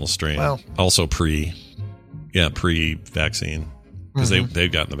original strain, also pre-vaccine, because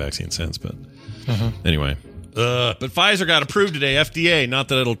they've gotten the vaccine since. But anyway, but Pfizer got approved today, FDA. Not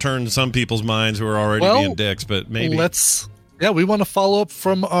that it'll turn some people's minds who are already being dicks, but maybe. We want to follow up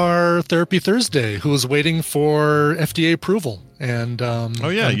from our Therapy Thursday, who was waiting for FDA approval. And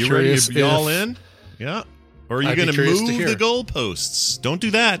you ready? You all in? Yeah. Or are you going to move the goalposts? Don't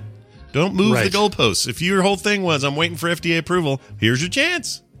do that. Don't move the goalposts. If your whole thing was, I'm waiting for FDA approval, here's your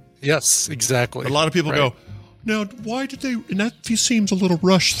chance. Yes, exactly. But a lot of people go, now, why did they? And that seems a little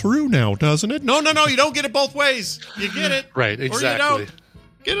rushed through now, doesn't it? No. You don't get it both ways. You get it. Right, exactly. Or you don't.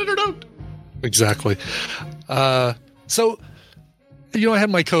 Get it or don't. Exactly. So, I had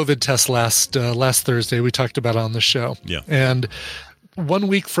my COVID test last Thursday. We talked about it on the show. Yeah. And 1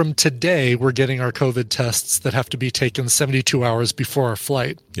 week from today, we're getting our COVID tests that have to be taken 72 hours before our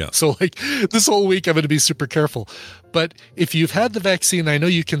flight. Yeah. So this whole week, I'm going to be super careful. But if you've had the vaccine, I know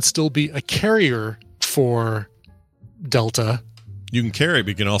you can still be a carrier for Delta. You can carry it, but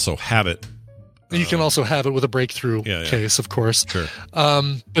you can also have it. You can also have it with a breakthrough case, of course. Sure.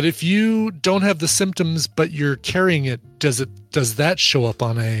 But if you don't have the symptoms, but you're carrying it, does that show up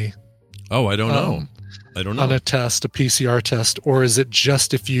on a? Oh, I don't know. On a test, a PCR test, or is it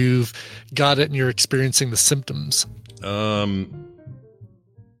just if you've got it and you're experiencing the symptoms? Some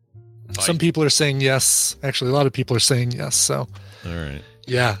people are saying yes. Actually, a lot of people are saying yes. So, all right.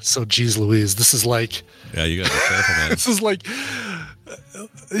 Yeah. So, geez, Louise, this is like. Yeah, you got to be careful, man. This is like,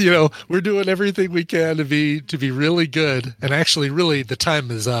 we're doing everything we can to be really good, and actually, really, the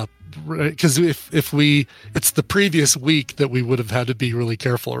time is up. Right? Because if it's the previous week that we would have had to be really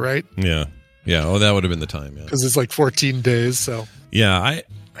careful, right? Yeah. Yeah. Oh, that would have been the time. Yeah. Because it's like 14 days. So. Yeah.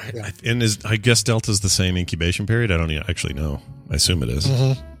 I guess Delta's the same incubation period. I don't actually know. I assume it is.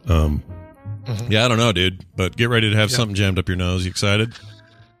 Yeah, I don't know, dude. But get ready to have something jammed up your nose. You excited?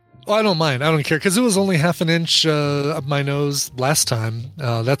 Oh, I don't mind. I don't care because it was only half an inch up my nose last time.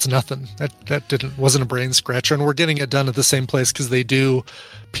 That's nothing. That wasn't a brain scratcher, and we're getting it done at the same place because they do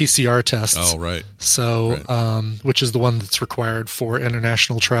PCR tests. Oh, right. So, which is the one that's required for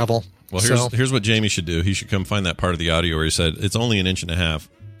international travel. Well, here's what Jamie should do. He should come find that part of the audio where he said it's only an inch and a half,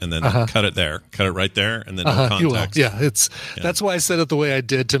 and then cut it right there, and then no context. Yeah, that's why I said it the way I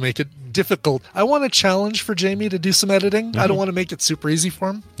did to make it difficult. I want a challenge for Jamie to do some editing. I don't want to make it super easy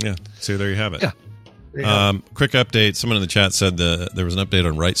for him. Yeah. So there you have it. Yeah. Quick update. Someone in the chat said there was an update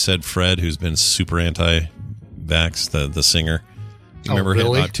on Right Said Fred, who's been super anti-vax, the singer. You remember him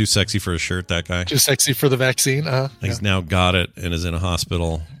really? about too sexy for a shirt, that guy? Too sexy for the vaccine? He's now got it and is in a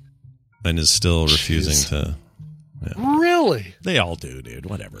hospital and is still refusing to. Yeah. Really? They all do, dude.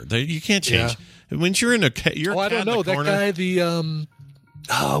 Whatever. You can't change. Yeah. When you're in a you're I don't know. That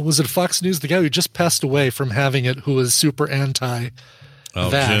guy, was it Fox News? The guy who just passed away from having it, who was super anti.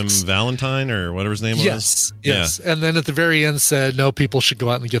 Jim Valentine or whatever his name was? Yes. Yeah. And then at the very end said, no, people should go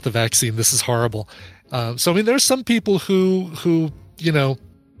out and get the vaccine. This is horrible. So, I mean, there's some people who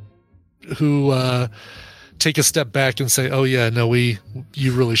take a step back and say, oh, yeah, no, you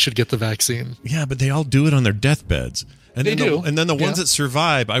really should get the vaccine. Yeah, but they all do it on their deathbeds. And they do. And then the ones that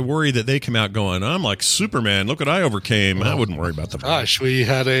survive, I worry that they come out going, I'm like Superman. Look what I overcame. I wouldn't worry about the Gosh, we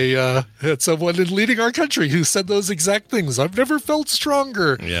had had someone leading our country who said those exact things. I've never felt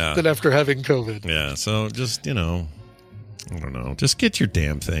stronger than after having COVID. Yeah, so just, I don't know. Just get your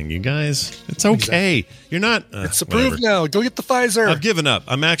damn thing, you guys. It's okay. Exactly. You're not... it's approved now. Go get the Pfizer. I've given up.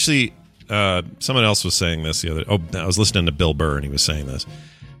 I'm actually... someone else was saying this the other... I was listening to Bill Burr, and he was saying this.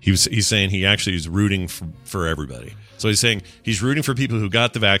 He's saying he actually is rooting for everybody. So he's saying he's rooting for people who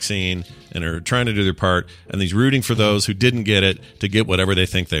got the vaccine and are trying to do their part, and he's rooting for those who didn't get it to get whatever they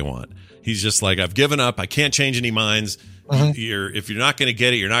think they want. He's just like, I've given up. I can't change any minds. If you're not going to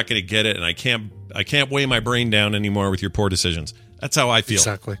get it, you're not going to get it, and I can't weigh my brain down anymore with your poor decisions. That's how I feel.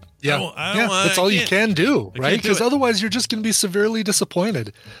 Exactly. Yeah. That's all you can do, right? Because otherwise, you're just going to be severely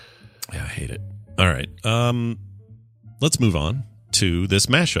disappointed. Yeah, I hate it. All right. Let's move on to this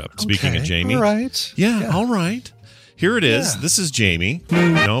mashup. Speaking of Jamie. All right. Yeah, all right. Here it is. Yeah. This is Jamie.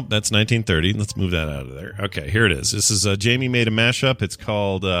 Nope, that's 1930. Let's move that out of there. Okay, here it is. This is Jamie made a mashup. It's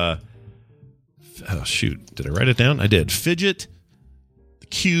called, did I write it down? I did. Fidget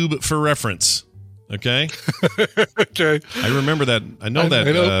Cube for reference. Okay? Okay. I remember that. I know that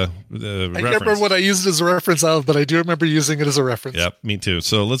I reference. can't remember what I used it as a reference of, but I do remember using it as a reference. Yep, me too.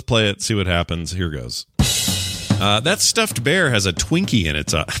 So let's play it, see what happens. Here goes. That stuffed bear has a Twinkie in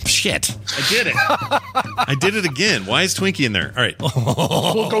its shit. I did it. I did it again. Why is Twinkie in there? All right.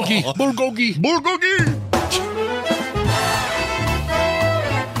 Bulgogi.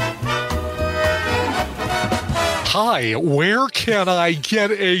 Hi, where can I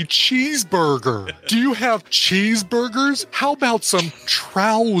get a cheeseburger? Do you have cheeseburgers? How about some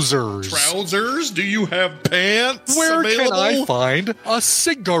trousers? Trousers? Do you have pants Where available? can I find a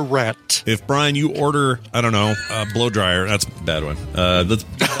cigarette? If, Brian, you order, I don't know, a blow dryer, that's a bad one. Let's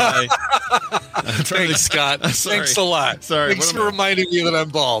buy... Thanks, Scott. Thanks a lot. Sorry. Thanks for reminding me that I'm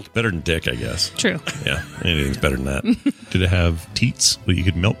bald. Better than Dick, I guess. True. Yeah, anything's better than that. Did it have teats that you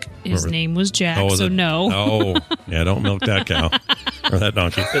could milk? His name was Jack, so no. Oh, yeah, don't milk that cow or that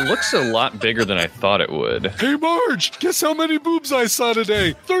donkey. It looks a lot bigger than I thought it would. Hey, Marge, guess how many boobs I saw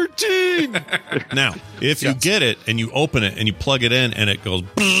today? 13! Now, if you get it and you open it and you plug it in and it goes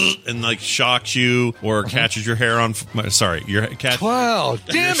and like shocks you or catches your hair on... Sorry, your cat... Wow,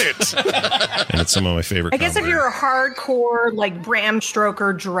 damn it! And it's some of my favorite I guess if you're a hardcore, like, Bram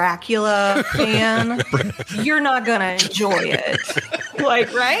Stoker Dracula fan, you're not going to enjoy it.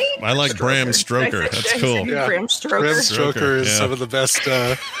 Like, right? I like Bram Stoker. That's cool. Yeah. Bram Stoker. Bram Stoker is some of the best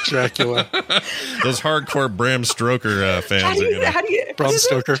Dracula. Those hardcore Bram Stoker fans how do you Bram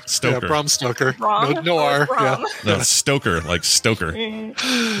Stoker. Stoker. Yeah, Bram Stoker. No R. Yeah. No, Stoker, like Stoker.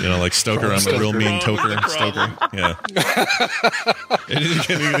 Like Stoker. Bram I'm Stoker. a real mean toker. Stoker. Yeah.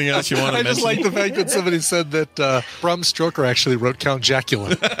 Anything else you want to mention? I just like the fact that somebody said that Bram Stoker actually wrote Count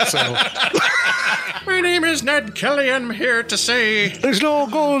Jacula. So. My name is Ned Kelly. I'm here to say there's no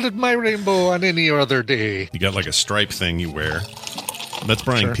gold in my rainbow on any other day. You got like a stripe thing you wear. That's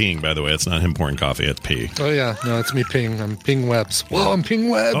Brian peeing, by the way. It's not him pouring coffee. It's pee. Oh, yeah. No, it's me peeing. I'm peeing webs. Whoa, I'm peeing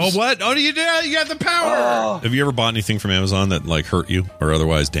webs. Oh, what? Oh, you got the power. Oh. Have you ever bought anything from Amazon that like hurt you or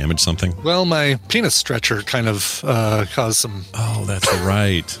otherwise damaged something? Well, my penis stretcher kind of caused some... Oh, that's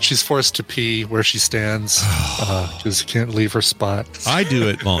right. She's forced to pee where she stands because she can't leave her spot. I do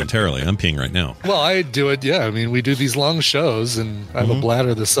it voluntarily. I'm peeing right now. Well, I do it, yeah. I mean, we do these long shows, and I have a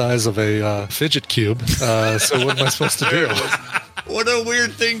bladder the size of a fidget cube. So what am I supposed to do? What a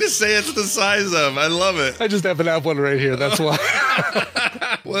weird thing to say it's the size of. I love it. I just happen to have one right here. That's why.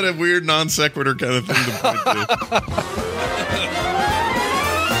 What a weird non sequitur kind of thing to point to.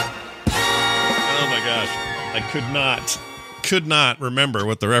 Oh my gosh. I could not remember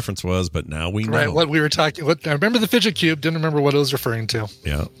what the reference was, but now we know. Right, what we were talking. I remember the fidget cube. Didn't remember what it was referring to.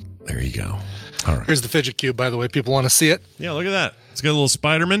 Yeah, there you go. All right. Here's the fidget cube, by the way. People want to see it. Yeah, look at that. It's got a little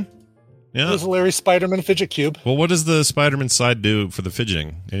Spider-Man. Yeah. There's a Larry Spider-Man fidget cube. Well, what does the Spider-Man side do for the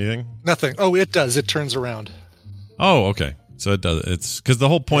fidgeting? Anything? Nothing. Oh, it does. It turns around. Oh, okay. So it does. It's because the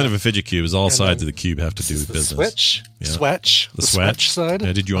whole point of a fidget cube is all sides of the cube have to do with business. The swatch side.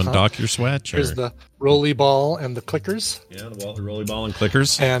 Yeah, did you undock your swatch? Here's the rolly ball and the clickers. Yeah, the rolly ball and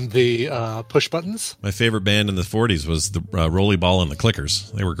clickers. And the push buttons. My favorite band in the 40s was the rolly ball and the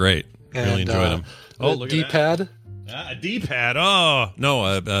clickers. They were great. Really enjoyed them. Oh, look D-pad. A D-pad. Oh,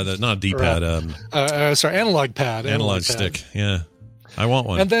 no, not a D-pad. Sorry, analog pad. Analog stick. Yeah. I want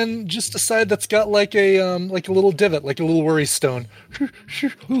one. And then just a side that's got like a little divot, like a little worry stone. And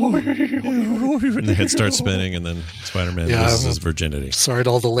the head starts spinning, and then Spider-Man loses his virginity. Sorry to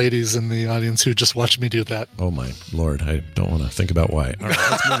all the ladies in the audience who just watched me do that. Oh my Lord, I don't want to think about why. All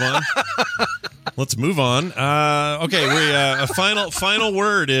right, let's move on. Okay, a final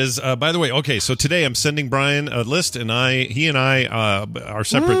word is. By the way, okay, so today I'm sending Brian a list, and he and I are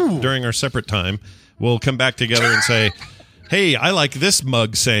separate during our separate time. We'll come back together and say, hey, I like this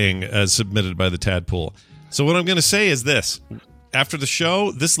mug saying as submitted by the Tadpool. So what I'm going to say is this. After the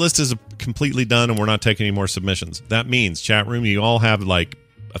show, this list is completely done and we're not taking any more submissions. That means, chat room, you all have like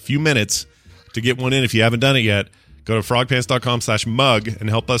a few minutes to get one in. If you haven't done it yet, go to frogpants.com/mug and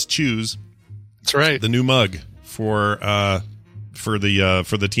help us choose That's right. the new mug for the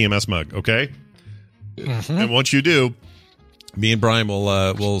TMS mug, okay? Mm-hmm. And once you do, me and Brian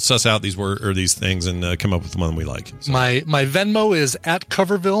will suss out these these things and come up with the one we like. So. My Venmo is at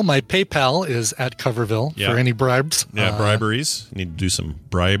Coverville. My PayPal is at Coverville for any bribes. Yeah, briberies. Need to do some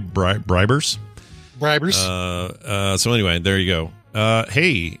bribers. So anyway, there you go.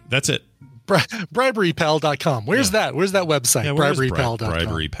 Hey, that's it. Briberypal.com. Where's that? Where's that website? Yeah, Briberypal.com.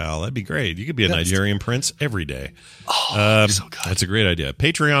 Briberypal. That'd be great. You could be a Nigerian prince every day. Oh, so good. That's a great idea.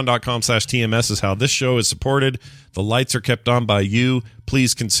 Patreon.com/TMS is how this show is supported. The lights are kept on by you.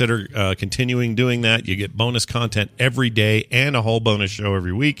 Please consider continuing doing that. You get bonus content every day and a whole bonus show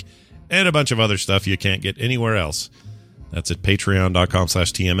every week and a bunch of other stuff you can't get anywhere else. That's at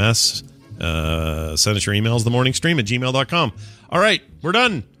patreon.com/TMS. Send us your emails, themorningstream@gmail.com. All right, we're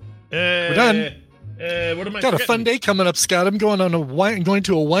done. We're done. What am I Got a fun day coming up, Scott. I'm going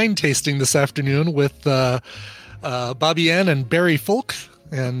to a wine tasting this afternoon with Bobby Ann and Barry Folk,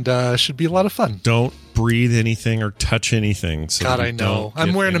 and should be a lot of fun. Don't breathe anything or touch anything. So God, I know.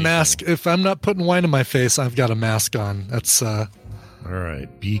 I'm wearing a mask. If I'm not putting wine in my face, I've got a mask on. That's all right.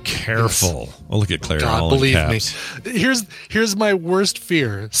 Be careful. Yes. Oh, look at Claire. God, believe me. Here's my worst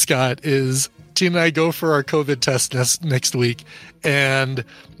fear, Scott, is Tina and I go for our COVID test next week, and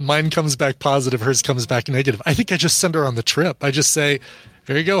mine comes back positive, hers comes back negative. I think I just send her on the trip. I just say,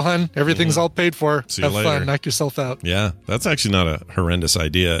 here you go, hun. Everything's all paid for. See you Have later. fun. Knock yourself out. Yeah, that's actually not a horrendous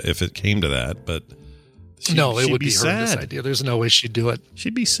idea if it came to that, but it would be a horrendous idea. There's no way she'd do it.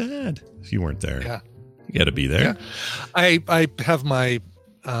 She'd be sad if you weren't there. Yeah. You got to be there. Yeah. I have my,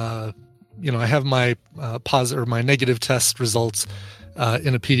 I have my positive or my negative test results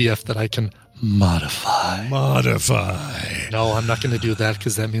in a PDF that I can modify. No, I'm not going to do that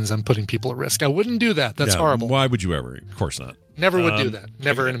because that means I'm putting people at risk. I wouldn't do that. That's horrible. Why would you ever? Of course not. Never would do that.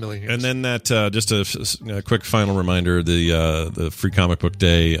 Never in a million years. And then that, just a quick final reminder, the free comic book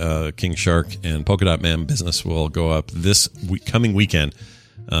day, King Shark and Polka Dot Man business will go up this coming weekend.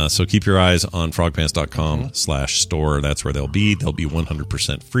 So keep your eyes on frogpants.com/store. That's where they'll be. They'll be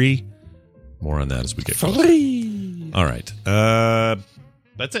 100% free. More on that as we get closer. Free. All right.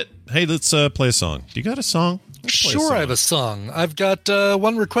 That's it. Hey, let's play a song. Do you got a song? Sure, I have a song. I've got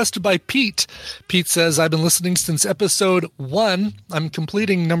one requested by Pete. Pete says, I've been listening since episode 1. I'm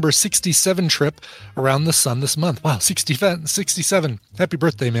completing number 67 trip around the sun this month. Wow, 67. Happy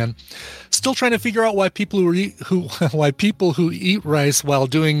birthday, man. Still trying to figure out why people who eat rice while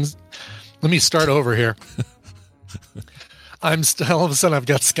doing... Let me start over here. All of a sudden I've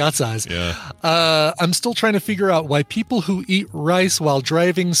got Scott's eyes. Yeah. I'm still trying to figure out why people who eat rice while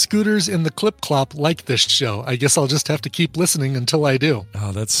driving scooters in the clip-clop like this show. I guess I'll just have to keep listening until I do.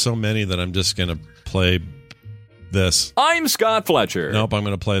 Oh, that's so many that I'm just going to play this. I'm Scott Fletcher. Nope, I'm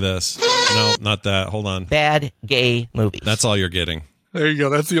going to play this. No, not that. Hold on. Bad gay movies. That's all you're getting. There you go.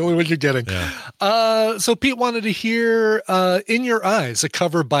 That's the only one you're getting. Yeah. So Pete wanted to hear In Your Eyes, a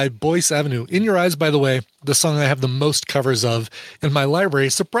cover by Boyce Avenue. In Your Eyes, by the way, the song I have the most covers of in my library.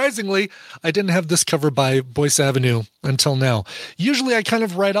 Surprisingly, I didn't have this cover by Boyce Avenue until now. Usually I kind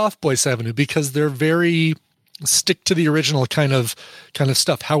of write off Boyce Avenue because they're very stick to the original kind of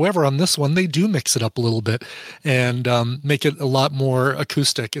stuff. However, on this one, they do mix it up a little bit and make it a lot more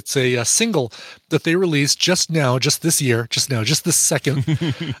acoustic. It's a single that they released just this second.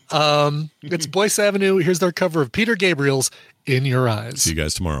 It's Boyce Avenue. Here's their cover of Peter Gabriel's In Your Eyes. See you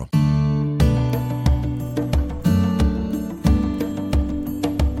guys tomorrow.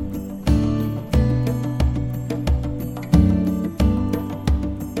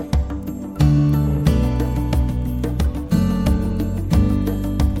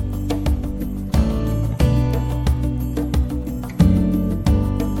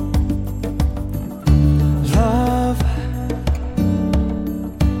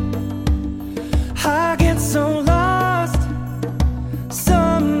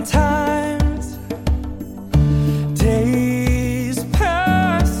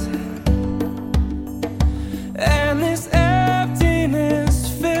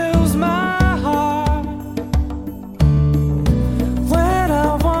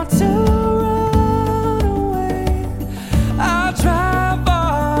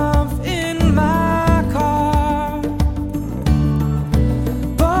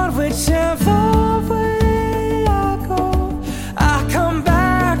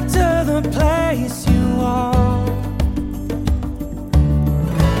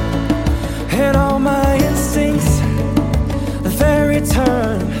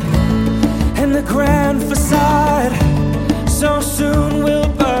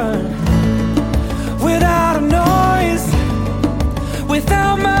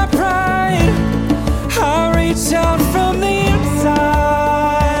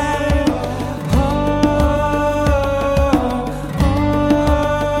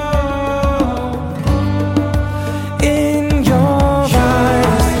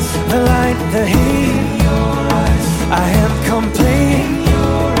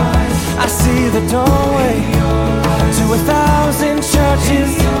 see the doorway to 1,000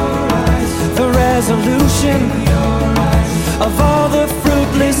 churches, the resolution of all the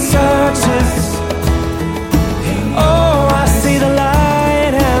fruitless searches. Oh, I see the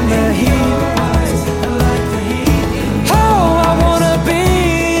light and the heat. Oh, I wanna be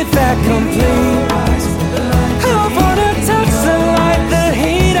that complete. I wanna touch the light, the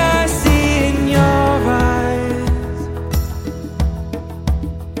heat I see in your eyes.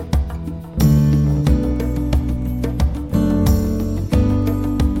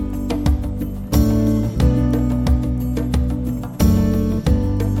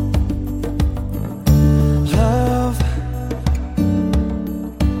 Love,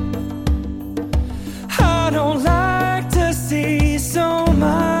 I don't like to see so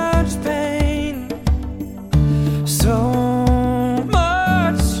much pain, so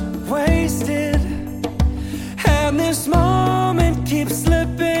much wasted, and this moment keeps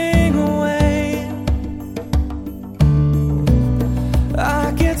slipping away.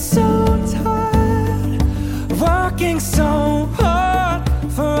 I get so tired working so hard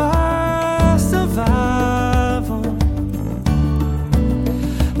for our survival.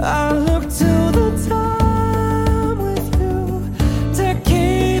 I look to the time with you to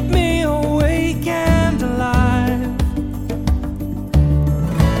keep me awake and alive.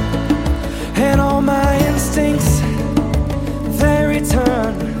 And all my instincts, they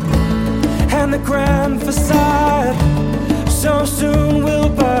return, and the grand facade so soon will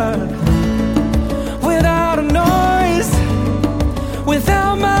burn. Without a noise,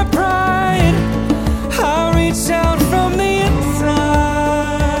 without my pride, I reach out from the inside.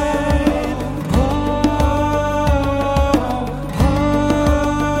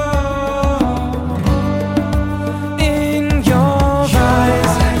 In your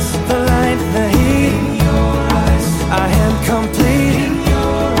eyes, the light, the heat. I am complete.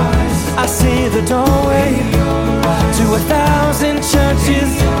 I see the doorway to 1,000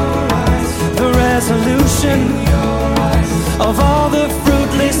 churches, the resolution of all the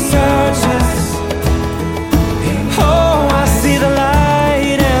fruitless searches. Oh, I see the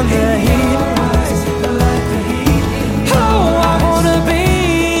light and the heat. Oh, I wanna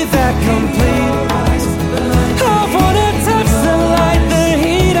be that complete. I wanna touch the light, the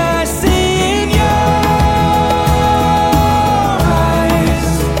heat I see in your eyes.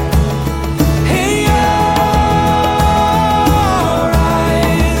 In your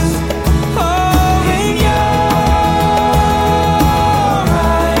eyes. Oh, in your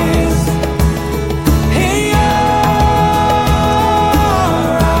eyes. In your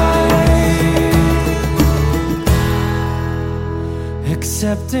eyes.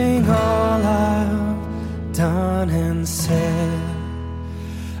 Accepting all I've done and said,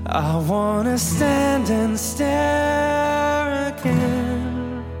 I wanna stand and stare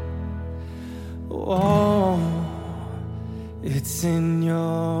again. Oh, it's in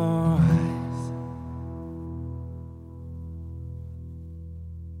your eyes.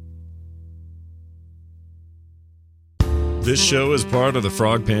 This show is part of the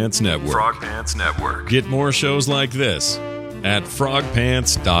Frog Pants Network. Frog Pants Network. Get more shows like this at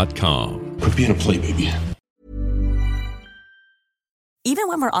frogpants.com. Quit being a play baby. Even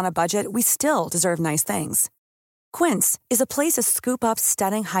when we're on a budget, we still deserve nice things. Quince is a place to scoop up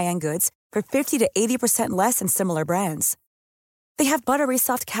stunning high-end goods for 50 to 80% less than similar brands. They have buttery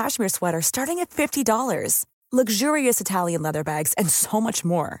soft cashmere sweaters starting at $50, luxurious Italian leather bags, and so much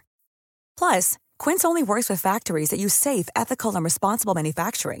more. Plus, Quince only works with factories that use safe, ethical, and responsible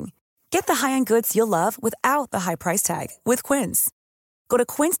manufacturing. Get the high-end goods you'll love without the high price tag with Quince. Go to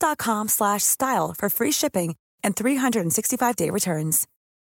quince.com/style for free shipping and 365-day returns.